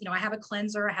idea is, I have a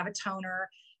cleanser, I have a toner,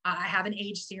 I have an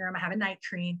age serum, I have a night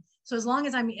cream. So as long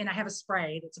as and I have a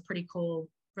spray, that's a pretty cool,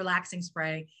 relaxing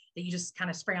spray that you just kind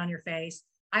of spray on your face.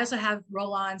 I also have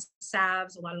roll-ons,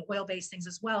 salves, a lot of oil-based things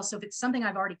as well. So if it's something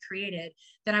I've already created,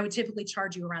 then I would typically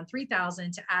charge you around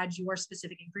 $3,000 to add your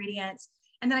specific ingredients.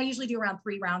 And then I usually do around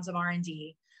 3 rounds of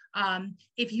R&D.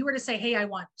 If you were to say, hey, I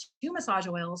want 2 massage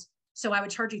oils, so I would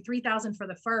charge you $3,000 for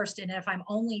the first. And if I'm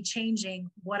only changing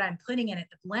what I'm putting in it,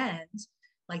 the blend,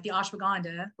 like the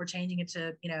ashwagandha, we're changing it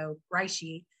to,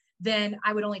 reishi, then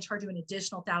I would only charge you an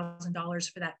additional $1,000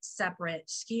 for that separate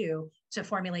SKU to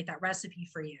formulate that recipe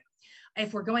for you.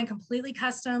 If we're going completely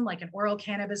custom, like an oral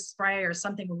cannabis spray or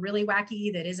something really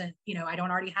wacky that isn't, I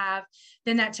don't already have,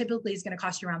 then that typically is going to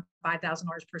cost you around $5,000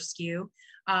 per SKU.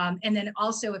 And then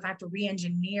also if I have to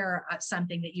re-engineer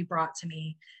something that you brought to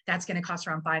me, that's going to cost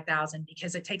around $5,000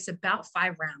 because it takes about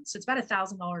 5 rounds. So it's about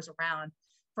 $1,000 a round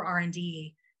for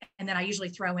R&D. And then I usually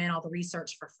throw in all the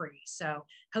research for free. So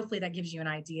hopefully that gives you an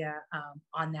idea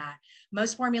on that.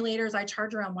 Most formulators, I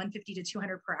charge around $150 to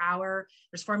 $200 per hour.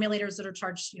 There's formulators that are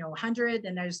charged, $100.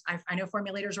 And I know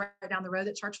formulators right down the road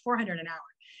that charge $400 an hour.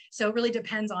 So it really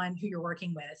depends on who you're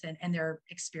working with and their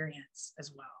experience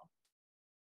as well.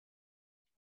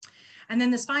 And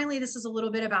then finally, this is a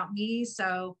little bit about me.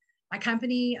 So my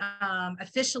company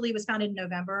officially was founded in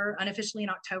November, unofficially in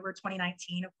October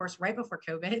 2019, of course, right before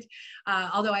COVID.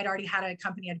 Although I'd already had a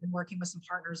company I'd been working with some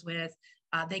partners with,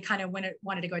 they kind of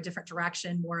wanted to go a different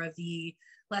direction, more of the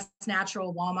less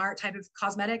natural Walmart type of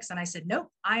cosmetics. And I said, nope,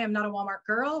 I am not a Walmart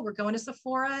girl. We're going to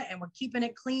Sephora and we're keeping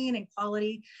it clean and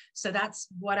quality. So that's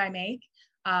what I make.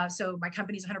 So my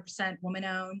company's 100% woman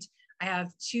owned. I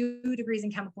have 2 degrees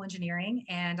in chemical engineering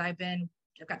and I've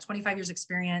got 25 years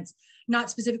experience,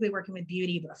 not specifically working with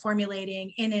beauty, but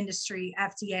formulating in industry,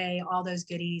 FDA, all those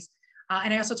goodies.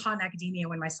 And I also taught in academia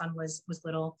when my son was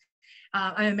little.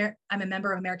 I'm a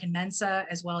member of American Mensa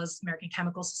as well as American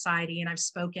Chemical Society. And I've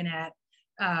spoken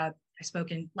I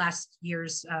spoke in last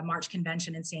year's March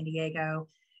convention in San Diego.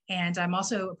 And I'm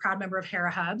also a proud member of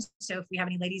Hera Hubs. So if we have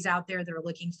any ladies out there that are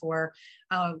looking for,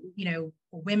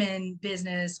 women,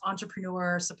 business,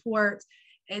 entrepreneur support,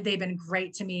 they've been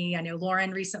great to me. I know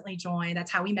Lauren recently joined.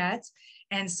 That's how we met.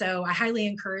 And so I highly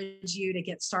encourage you to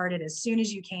get started as soon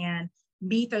as you can,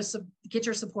 get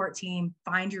your support team,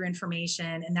 find your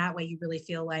information. And that way you really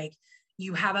feel like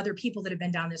you have other people that have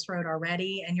been down this road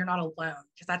already and you're not alone,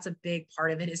 because that's a big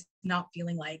part of it, is not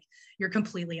feeling like you're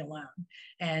completely alone.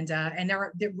 And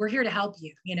we're here to help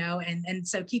you, and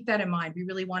so keep that in mind. We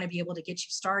really want to be able to get you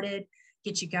started,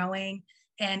 get you going,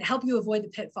 and help you avoid the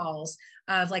pitfalls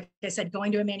of, like I said,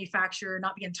 going to a manufacturer,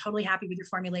 not being totally happy with your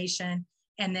formulation,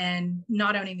 and then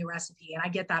not owning the recipe. And I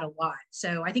get that a lot.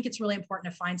 So I think it's really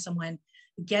important to find someone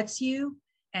who gets you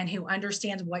and who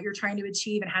understands what you're trying to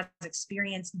achieve and has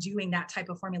experience doing that type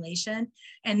of formulation.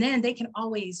 And then they can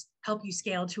always help you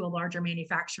scale to a larger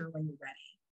manufacturer when you're ready.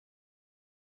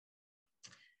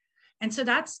 And so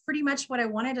that's pretty much what I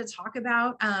wanted to talk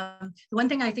about. The one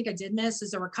thing I think I did miss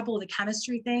is there were a couple of the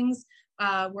chemistry things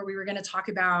where we were going to talk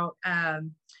about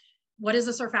what is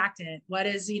a surfactant, what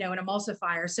is, an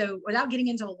emulsifier. So without getting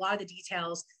into a lot of the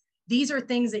details, these are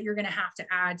things that you're going to have to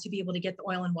add to be able to get the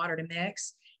oil and water to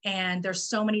mix. And there's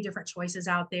so many different choices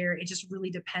out there. It just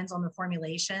really depends on the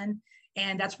formulation.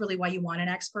 And that's really why you want an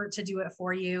expert to do it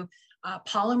for you.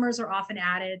 Polymers are often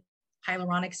added.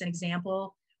 Hyaluronic's an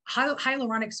example.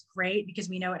 Hyaluronic's great because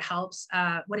we know it helps.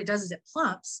 What it does is it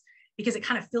plumps because it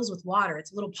kind of fills with water.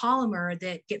 It's a little polymer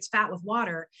that gets fat with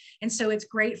water. And so it's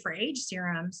great for age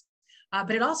serums,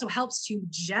 but it also helps to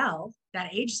gel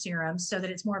that age serum so that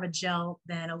it's more of a gel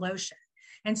than a lotion.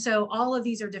 And so all of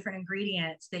these are different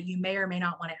ingredients that you may or may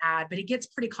not want to add, but it gets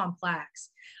pretty complex.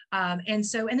 And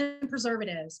then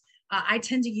preservatives. I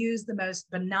tend to use the most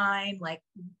benign, like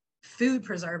food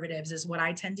preservatives is what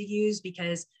I tend to use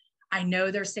because I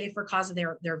know they're safe for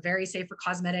they're very safe for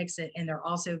cosmetics, and they're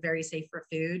also very safe for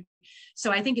food.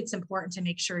 So I think it's important to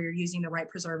make sure you're using the right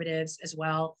preservatives as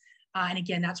well. And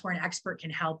again, that's where an expert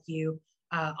can help you.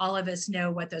 All of us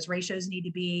know what those ratios need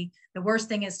to be. The worst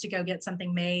thing is to go get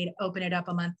something made, open it up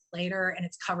a month later, and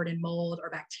it's covered in mold or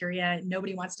bacteria.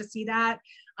 Nobody wants to see that.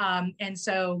 And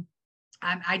so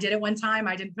I did it one time.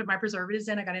 I didn't put my preservatives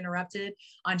in. I got interrupted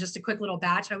on just a quick little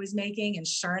batch I was making. And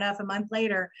sure enough, a month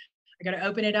later, I got to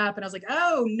open it up and I was like,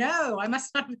 oh no, I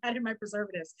must not have added my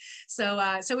preservatives. So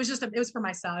it was it was for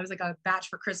myself. It was like a batch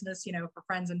for Christmas, for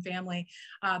friends and family.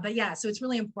 But yeah, so it's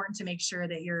really important to make sure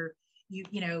that you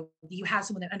have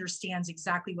someone that understands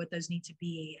exactly what those need to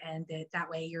be, and that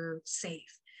way you're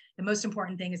safe. The most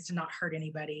important thing is to not hurt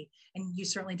anybody. And you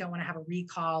certainly don't want to have a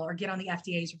recall or get on the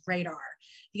FDA's radar.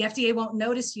 The FDA won't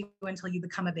notice you until you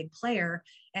become a big player.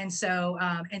 And so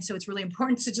it's really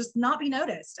important to just not be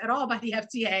noticed at all by the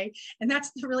FDA. And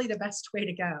that's really the best way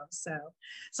to go.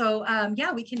 So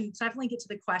yeah, we can definitely get to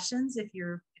the questions if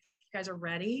you guys are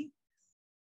ready.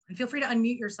 And feel free to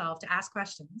unmute yourself to ask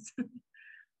questions.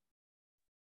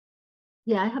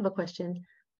 Yeah, I have a question.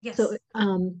 Yes. So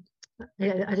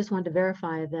I just wanted to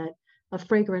verify that a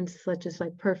fragrance such as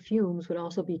like perfumes would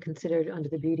also be considered under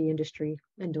the beauty industry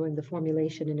and doing the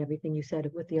formulation and everything you said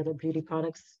with the other beauty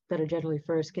products that are generally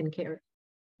for skincare.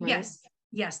 Right?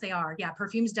 Yes, they are. Yeah,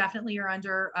 perfumes definitely are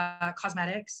under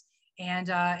cosmetics, and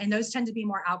those tend to be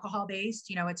more alcohol based.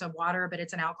 It's a water, but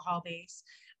it's an alcohol base.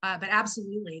 But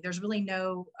absolutely, there's really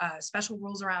no special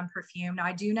rules around perfume. Now,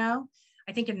 I do know,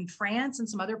 I think in France and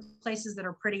some other places that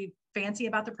are pretty fancy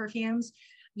about the perfumes,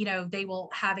 they will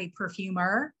have a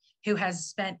perfumer who has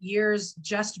spent years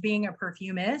just being a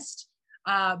perfumist.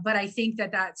 But I think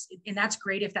that's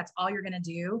great if that's all you're going to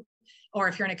do, or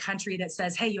if you're in a country that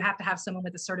says, hey, you have to have someone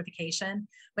with a certification.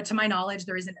 But to my knowledge,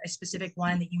 there isn't a specific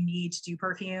one that you need to do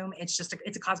perfume. It's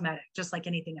a cosmetic, just like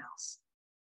anything else.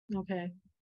 Okay.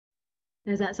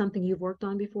 Is that something you've worked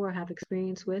on before or have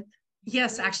experience with?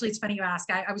 Yes, actually, it's funny you ask.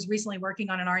 I was recently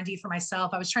working on an R&D for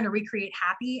myself. I was trying to recreate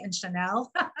Happy and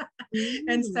Chanel.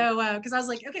 And so, because I was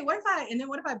like, okay, what if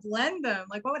I blend them?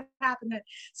 Like, what would happen?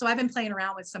 So I've been playing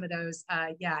around with some of those,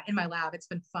 in my lab. It's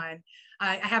been fun.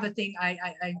 I have a thing,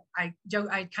 I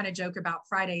kind of joke about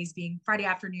Friday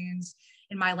afternoons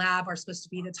in my lab are supposed to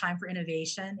be the time for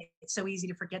innovation. It's so easy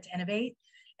to forget to innovate.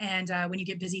 And when you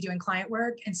get busy doing client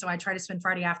work. And so I try to spend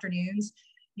Friday afternoons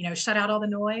shut out all the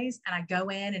noise, and I go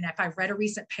in, and if I've read a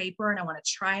recent paper and I want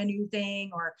to try a new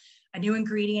thing or a new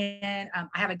ingredient,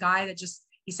 I have a guy that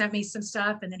he sent me some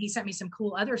stuff, and then he sent me some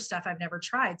cool other stuff I've never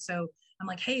tried. So I'm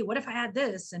like, hey, what if I had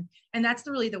this? And that's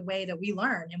really the way that we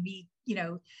learn. And we,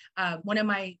 one of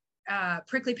my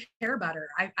prickly pear butter,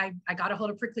 I got a hold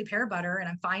of prickly pear butter, and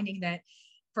I'm finding that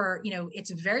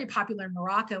it's very popular in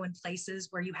Morocco and places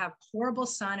where you have horrible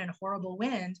sun and horrible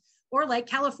wind, or like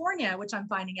California, which I'm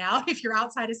finding out if you're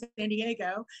outside of San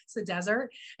Diego, it's the desert.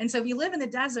 And so if you live in the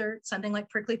desert, something like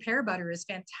prickly pear butter is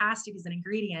fantastic as an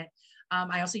ingredient.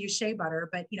 I also use shea butter,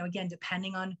 but again,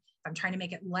 depending on if I'm trying to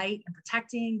make it light and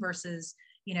protecting versus,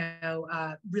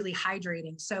 really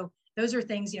hydrating. So those are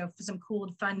things, some cool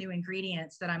and fun new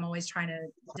ingredients that I'm always trying to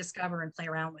discover and play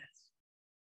around with.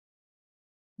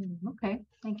 Okay,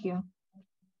 thank you.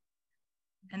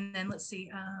 And then let's see.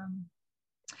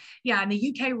 Yeah, and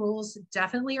the UK rules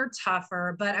definitely are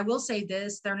tougher, but I will say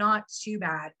this, they're not too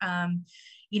bad. I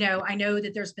know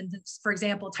that there's been, for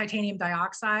example, titanium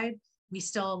dioxide. We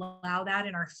still allow that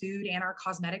in our food and our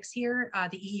cosmetics here.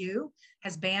 The EU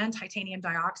has banned titanium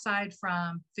dioxide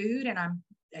from food, and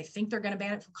I think they're going to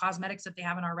ban it from cosmetics if they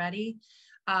haven't already.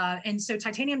 And so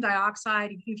titanium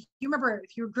dioxide, if you remember,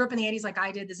 if you grew up in the 80s like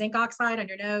I did, the zinc oxide on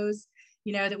your nose,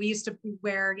 that we used to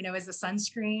wear, as a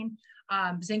sunscreen.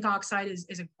 Zinc oxide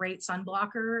is a great sun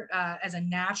blocker, as a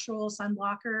natural sun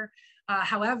blocker.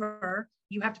 However,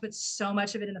 you have to put so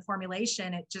much of it in the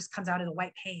formulation, it just comes out as a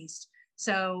white paste.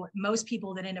 So most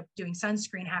people that end up doing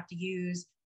sunscreen have to use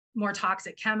more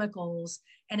toxic chemicals.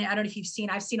 And I don't know if you've seen,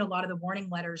 I've seen a lot of the warning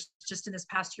letters just in this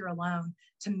past year alone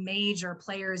to major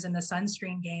players in the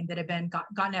sunscreen game that have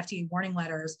gotten FDA warning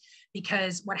letters,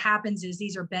 because what happens is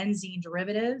these are benzene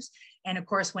derivatives. And of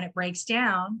course, when it breaks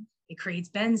down, it creates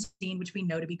benzene, which we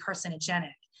know to be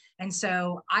carcinogenic. And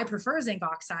so I prefer zinc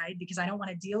oxide because I don't want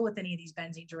to deal with any of these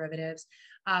benzene derivatives.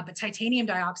 But titanium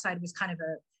dioxide was kind of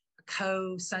a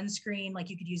co-sunscreen, like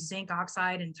you could use zinc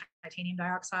oxide and titanium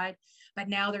dioxide, but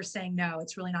now they're saying, no,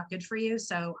 it's really not good for you.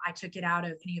 So I took it out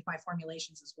of any of my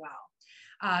formulations as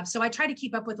well. So I try to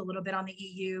keep up with a little bit on the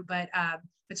EU, but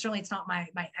certainly it's not my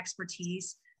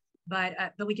expertise, but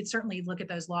we could certainly look at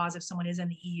those laws if someone is in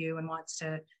the EU and wants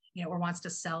to, or wants to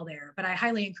sell there. But I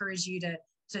highly encourage you to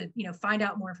find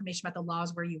out more information about the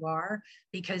laws where you are,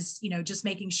 because, just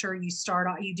making sure you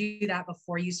do that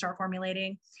before you start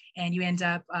formulating, and you end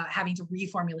up having to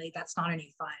reformulate. That's not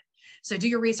any fun. So do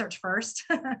your research first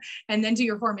and then do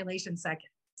your formulation second.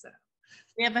 So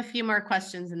we have a few more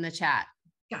questions in the chat.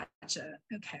 Gotcha.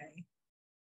 Okay.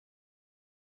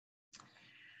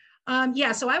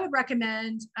 Yeah, so I would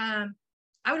recommend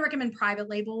private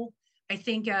label. I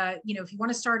think, if you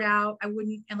want to start out, I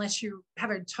wouldn't, unless you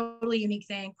have a totally unique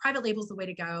thing. Private label is the way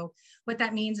to go. What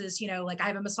that means is, like I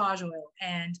have a massage oil,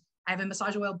 and I have a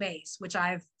massage oil base, which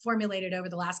I've formulated over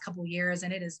the last couple of years,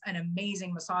 and it is an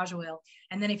amazing massage oil.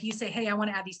 And then if you say, hey, I want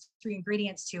to add these 3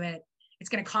 ingredients to it, it's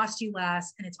going to cost you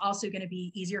less, and it's also going to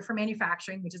be easier for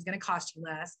manufacturing, which is going to cost you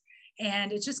less.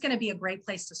 And it's just going to be a great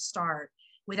place to start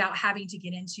without having to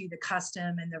get into the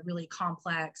custom and the really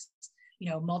complex,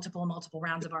 multiple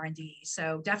rounds of R&D.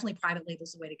 So definitely private label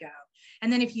is the way to go.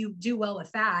 And then if you do well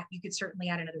with that, you could certainly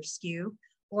add another SKU,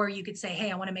 or you could say,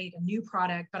 hey, I want to make a new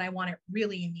product, but I want it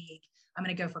really unique. I'm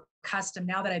going to go for custom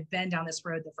now that I've been down this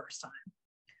road the first time.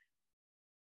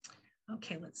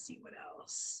 Okay, let's see what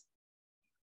else.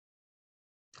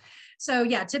 So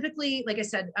yeah, typically, like I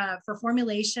said, for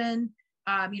formulation,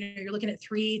 you're looking at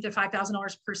 $3,000 to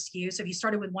 $5,000 per SKU. So if you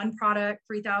started with one product,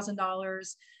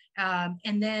 $3,000.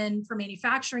 And then for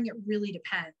manufacturing, it really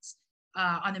depends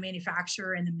on the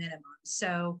manufacturer and the minimum.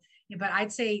 So, but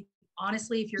I'd say,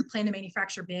 honestly, if you're planning to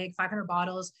manufacture big, 500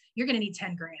 bottles, you're going to need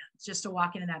 10 grand just to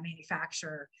walk into that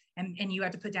manufacturer, and you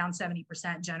have to put down 70%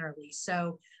 generally.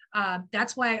 So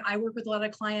that's why I work with a lot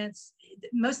of clients.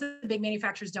 Most of the big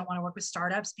manufacturers don't want to work with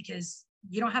startups because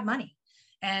you don't have money.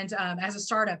 And as a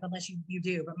startup, unless you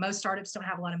do, but most startups don't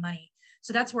have a lot of money.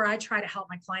 So that's where I try to help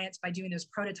my clients by doing those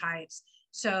prototypes.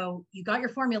 So you got your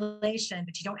formulation,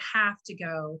 but you don't have to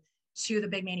go to the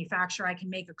big manufacturer. I can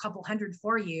make a couple hundred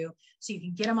for you, so you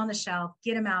can get them on the shelf,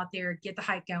 get them out there, get the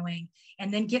hype going,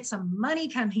 and then get some money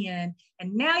coming in.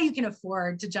 And now you can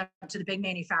afford to jump to the big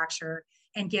manufacturer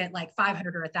and get like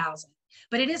 500 or 1,000.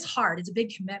 But it is hard. It's a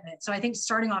big commitment. So I think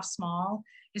starting off small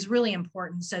is really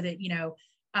important, so that,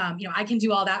 I can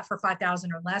do all that for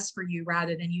 5,000 or less for you,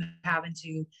 rather than you having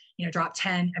to, drop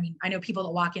 10. I mean, I know people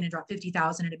that walk in and drop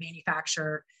 50,000 at a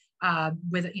manufacturer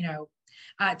with,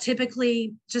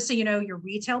 typically, just so you know, your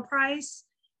retail price,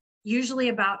 usually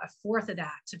about a fourth of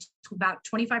that, to about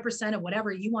 25% of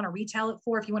whatever you want to retail it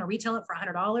for. If you want to retail it for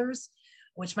 $100,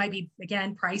 which might be,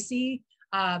 again, pricey,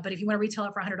 but if you want to retail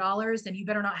it for $100, then you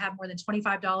better not have more than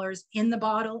 $25 in the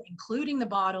bottle, including the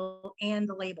bottle and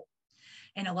the label.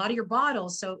 And a lot of your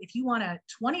bottles, so if you want a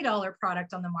 $20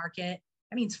 product on the market,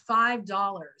 that means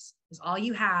 $5 is all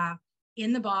you have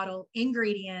in the bottle,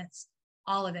 ingredients,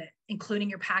 all of it, including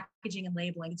your packaging and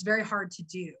labeling. It's very hard to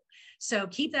do. So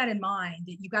keep that in mind,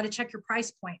 that you've got to check your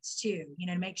price points too,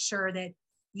 to make sure that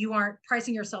you aren't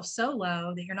pricing yourself so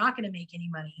low that you're not going to make any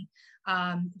money,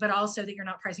 but also that you're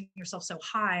not pricing yourself so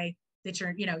high that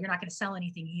you're not going to sell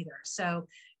anything either. So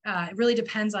it really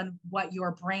depends on what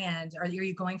your brand, are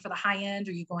you going for the high end?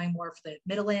 Are you going more for the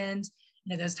middle end?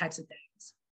 Those types of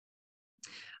things.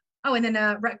 Oh, and then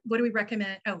what do we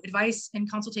recommend? Oh, advice and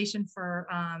consultation for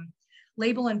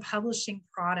label and publishing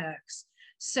products.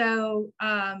 So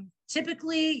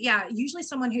typically, yeah, usually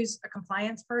someone who's a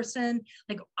compliance person,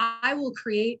 like I'll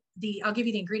give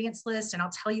you the ingredients list and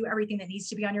I'll tell you everything that needs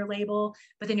to be on your label,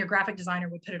 but then your graphic designer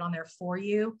would put it on there for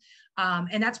you.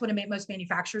 And that's what most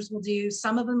manufacturers will do.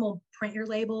 Some of them will print your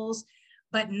labels,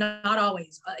 but not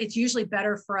always. It's usually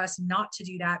better for us not to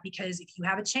do that, because if you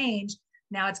have a change,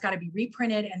 now it's got to be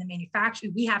reprinted, and the manufacturer,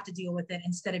 we have to deal with it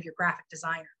instead of your graphic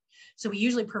designer. So we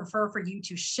usually prefer for you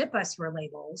to ship us your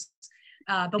labels,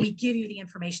 but we give you the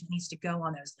information that needs to go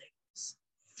on those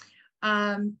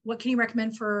labels. What can you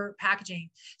recommend for packaging?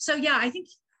 So yeah, I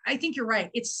think you're right.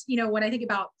 It's, when I think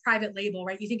about private label,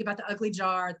 right, you think about the ugly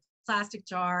jar, the plastic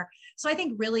jar. So I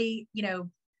think really,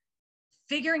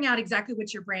 figuring out exactly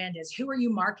what your brand is. Who are you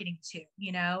marketing to,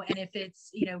 you know? And if it's,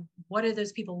 you know, what do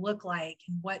those people look like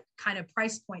and what kind of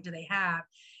price point do they have?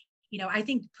 You know, I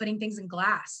think putting things in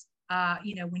glass,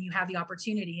 you know, when you have the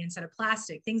opportunity instead of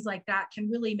plastic, things like that can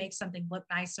really make something look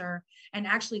nicer. And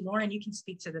actually, Lauren, you can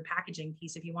speak to the packaging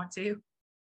piece if you want to.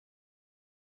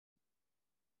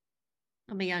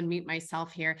 Let me unmute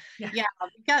myself here. Yeah,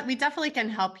 We definitely can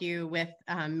help you with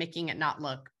making it not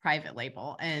look private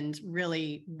label and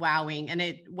really wowing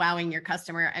your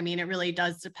customer. I mean, it really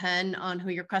does depend on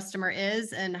who your customer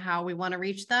is and how we want to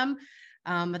reach them.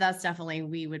 But that's definitely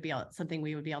something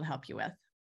we would be able to help you with.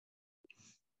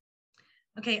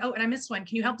 Okay. Oh, and I missed one.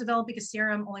 Can you help develop a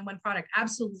serum, only one product?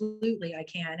 Absolutely, I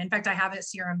can. In fact, I have a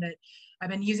serum that I've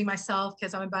been using myself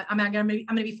because I'm going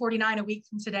to be 49 a week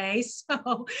from today.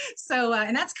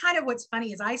 And that's kind of what's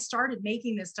funny is I started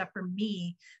making this stuff for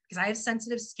me because I have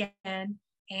sensitive skin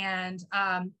and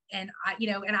I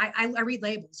read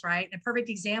labels, right? And a perfect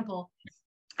example,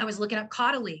 I was looking up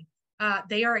Caudalie.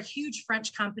 They are a huge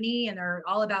French company and they're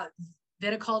all about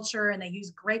viticulture and they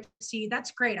use grape seed. That's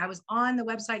great. I was on the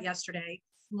website yesterday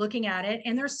looking at it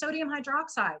and there's sodium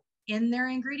hydroxide in their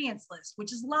ingredients list,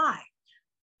 which is lye.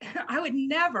 I would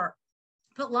never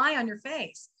put lye on your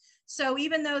face. So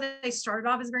even though they started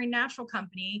off as a very natural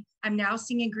company, I'm now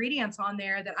seeing ingredients on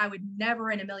there that I would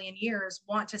never in a million years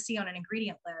want to see on an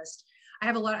ingredient list. I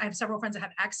have several friends that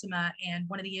have eczema. And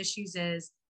one of the issues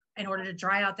is in order to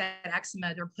dry out that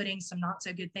eczema, they're putting some not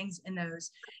so good things in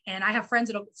those. And I have friends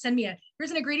that'll send me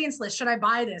here's an ingredients list. Should I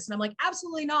buy this? And I'm like,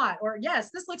 absolutely not. Or yes,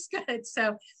 this looks good.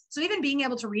 So even being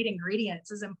able to read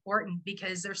ingredients is important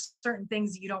because there's certain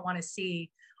things you don't want to see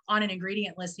on an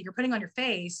ingredient list that you're putting on your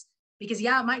face because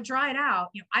it might dry it out.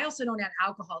 You know, I also don't add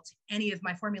alcohol to any of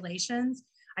my formulations.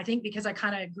 I think because I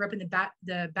kind of grew up in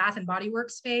the Bath and Body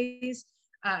Works phase,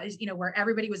 where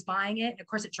everybody was buying it. And of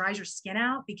course, it dries your skin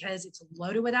out because it's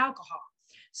loaded with alcohol.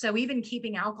 So even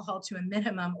keeping alcohol to a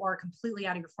minimum or completely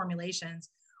out of your formulations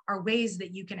are ways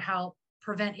that you can help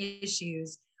prevent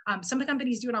issues. Some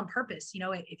companies do it on purpose. You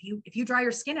know, if you dry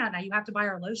your skin out, now you have to buy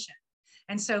our lotion.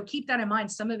 And so keep that in mind.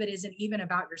 Some of it isn't even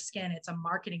about your skin. It's a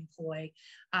marketing ploy.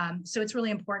 So it's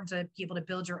really important to be able to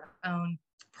build your own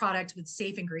product with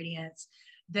safe ingredients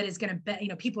that is going to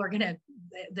be, people are going to,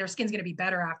 their skin's going to be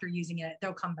better after using it.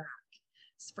 They'll come back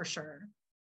for sure.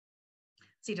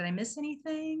 See, did I miss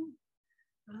anything?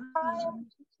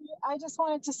 I just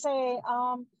wanted to say,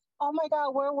 oh my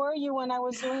God, where were you when I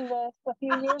was doing this a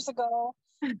few years ago?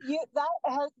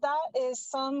 That is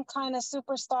some kind of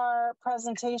superstar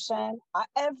presentation.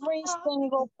 Every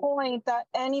single point that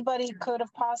anybody could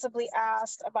have possibly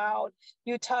asked about,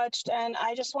 you touched, and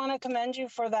I just want to commend you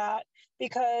for that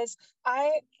because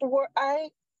I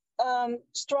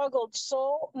struggled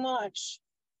so much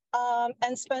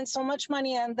and spent so much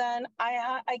money, and then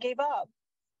I gave up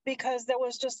because there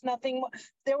was just nothing.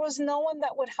 There was no one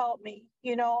that would help me.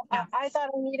 Yeah. I thought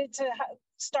I needed to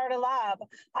start a lab.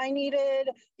 I needed,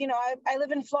 I live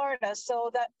in Florida,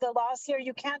 so that the laws here,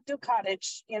 you can't do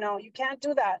cottage, you can't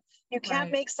do that. You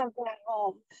can't make something at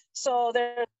home. So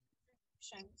there's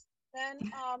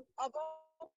then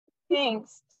about many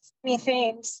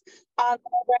things and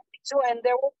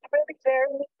there was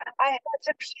really I had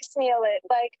to piecemeal it.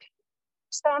 Like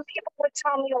some people would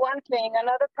tell me one thing,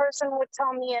 another person would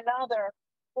tell me another,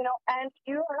 and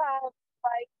you have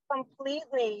like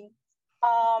completely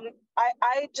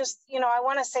I just, I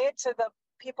want to say it to the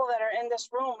people that are in this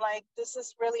room, like, this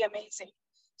is really amazing.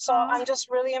 So I'm just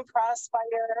really impressed by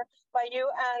you.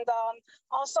 And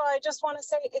also, I just want to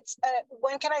say it's,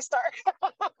 when can I start?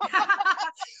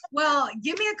 Well,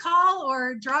 give me a call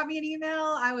or drop me an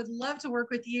email. I would love to work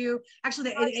with you.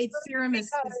 Actually, the serum is,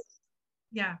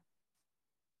 yeah.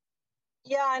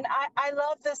 Yeah, and I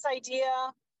love this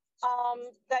idea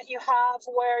that you have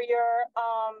where you're,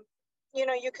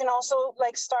 you can also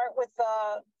like start with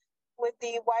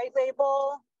the white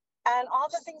label and all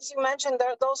the things you mentioned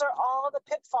there. Those are all the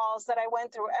pitfalls that I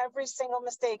went through, every single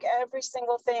mistake, every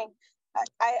single thing.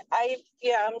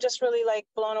 I'm just really like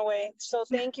blown away. So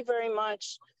thank you very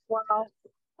much. Wow.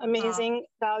 Amazing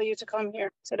value to come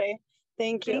here today.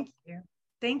 Thank you.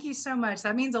 Thank you so much.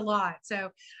 That means a lot.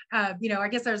 So, I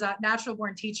guess there's a natural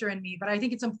born teacher in me, but I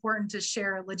think it's important to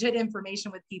share legit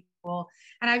information with people.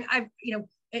 And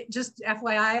just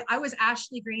FYI, I was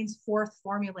Ashley Green's 4th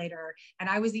formulator, and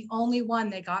I was the only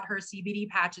one that got her CBD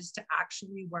patches to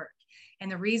actually work.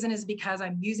 And the reason is because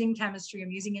I'm using chemistry, I'm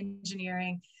using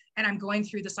engineering, and I'm going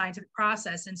through the scientific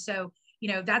process. And so,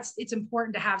 it's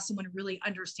important to have someone who really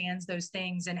understands those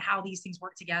things and how these things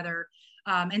work together.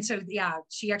 And so, yeah,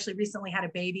 she actually recently had a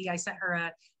baby. I sent her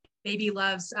a baby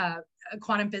loves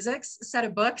quantum physics set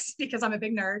of books because I'm a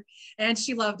big nerd, and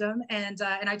she loved them. And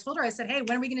I told her, I said, hey,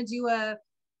 when are we going to do a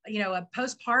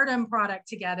postpartum product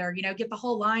together? Get the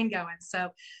whole line going.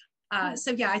 So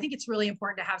yeah, I think it's really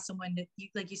important to have someone that,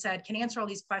 like you said, can answer all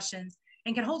these questions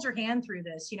and can hold your hand through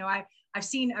this.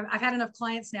 I've had enough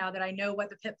clients now that I know what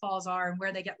the pitfalls are and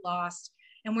where they get lost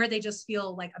and where they just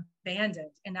feel like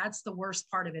abandoned. And that's the worst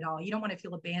part of it all. You don't want to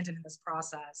feel abandoned in this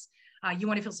process. You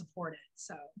want to feel supported.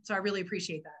 So I really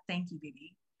appreciate that. Thank you,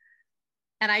 Bibi.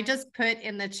 And I just put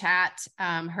in the chat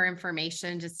her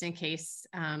information just in case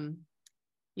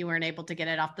you weren't able to get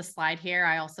it off the slide here.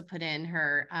 I also put in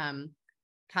her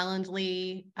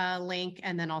Calendly link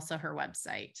and then also her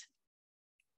website.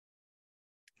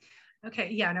 Okay.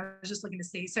 Yeah. And I was just looking to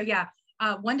see. So yeah,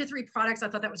 1 to 3 products. I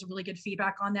thought that was a really good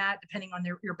feedback on that, depending on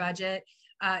your budget.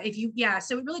 So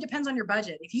it really depends on your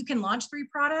budget. If you can launch 3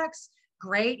 products,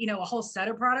 great. A whole set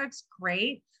of products,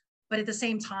 great. But at the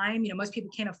same time, most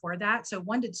people can't afford that. So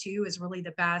 1 to 2 is really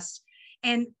the best.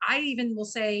 And I even will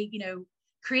say,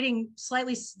 creating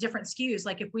slightly different SKUs.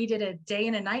 Like if we did a day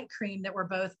and a night cream that were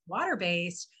both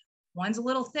water-based, one's a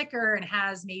little thicker and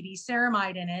has maybe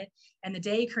ceramide in it, and the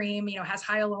day cream, has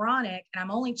hyaluronic, and I'm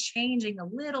only changing a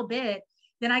little bit,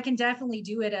 then I can definitely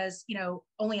do it as,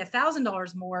 only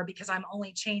 $1,000 more because I'm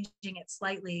only changing it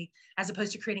slightly as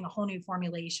opposed to creating a whole new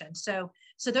formulation. So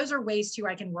those are ways too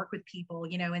I can work with people,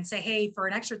 and say, hey, for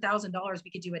an extra $1,000, we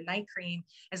could do a night cream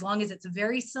as long as it's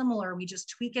very similar. We just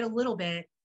tweak it a little bit,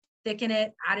 thicken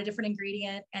it, add a different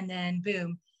ingredient, and then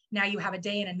boom, now you have a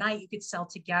day and a night you could sell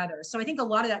together. So I think a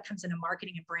lot of that comes into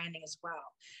marketing and branding as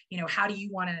well. How do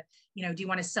you want to, do you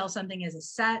want to sell something as a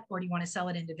set, or do you want to sell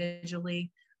it individually?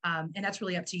 And that's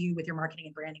really up to you with your marketing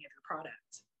and branding of your product.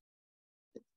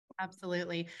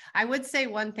 Absolutely. I would say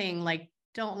one thing, like,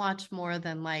 don't launch more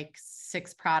than like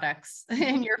 6 products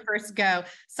in your first go.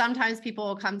 Sometimes people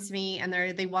will come to me and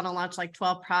they want to launch like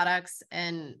 12 products,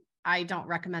 and I don't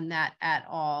recommend that at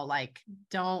all. Like,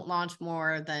 don't launch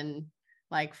more than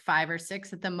like 5 or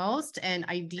 6 at the most. And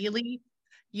ideally,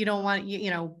 you don't want,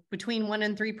 between 1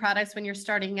 and 3 products when you're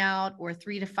starting out, or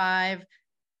 3 to 5,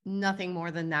 nothing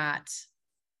more than that.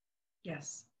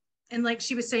 Yes. And like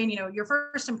she was saying, your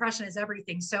first impression is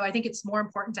everything. So I think it's more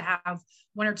important to have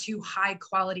 1 or 2 high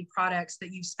quality products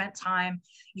that you've spent time,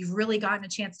 you've really gotten a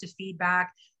chance to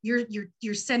feedback.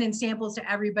 You're sending samples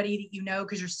to everybody that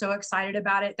because you're so excited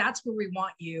about it. That's where we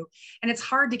want you. And it's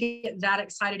hard to get that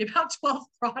excited about 12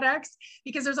 products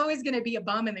because there's always going to be a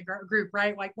bum in the group,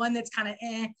 right? Like one that's kind of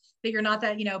that you're not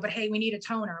that, but hey, we need a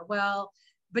toner. Well,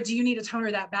 but do you need a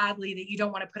toner that badly that you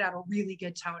don't want to put out a really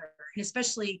good toner? And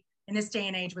especially in this day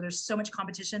and age where there's so much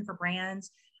competition for brands,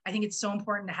 I think it's so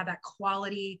important to have that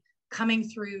quality coming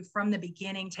through from the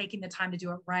beginning, taking the time to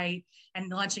do it right, and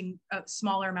launching a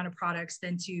smaller amount of products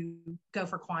than to go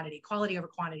for quality over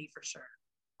quantity for sure.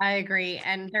 I agree.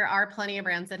 And there are plenty of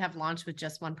brands that have launched with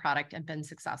just 1 product and been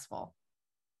successful.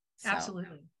 So,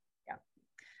 absolutely. Yeah.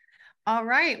 All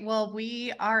right. Well,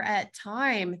 we are at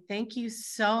time. Thank you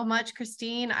so much,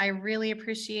 Christine. I really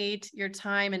appreciate your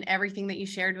time and everything that you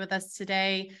shared with us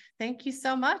today. Thank you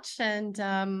so much. And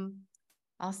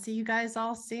I'll see you guys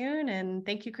all soon. And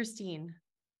thank you, Christine.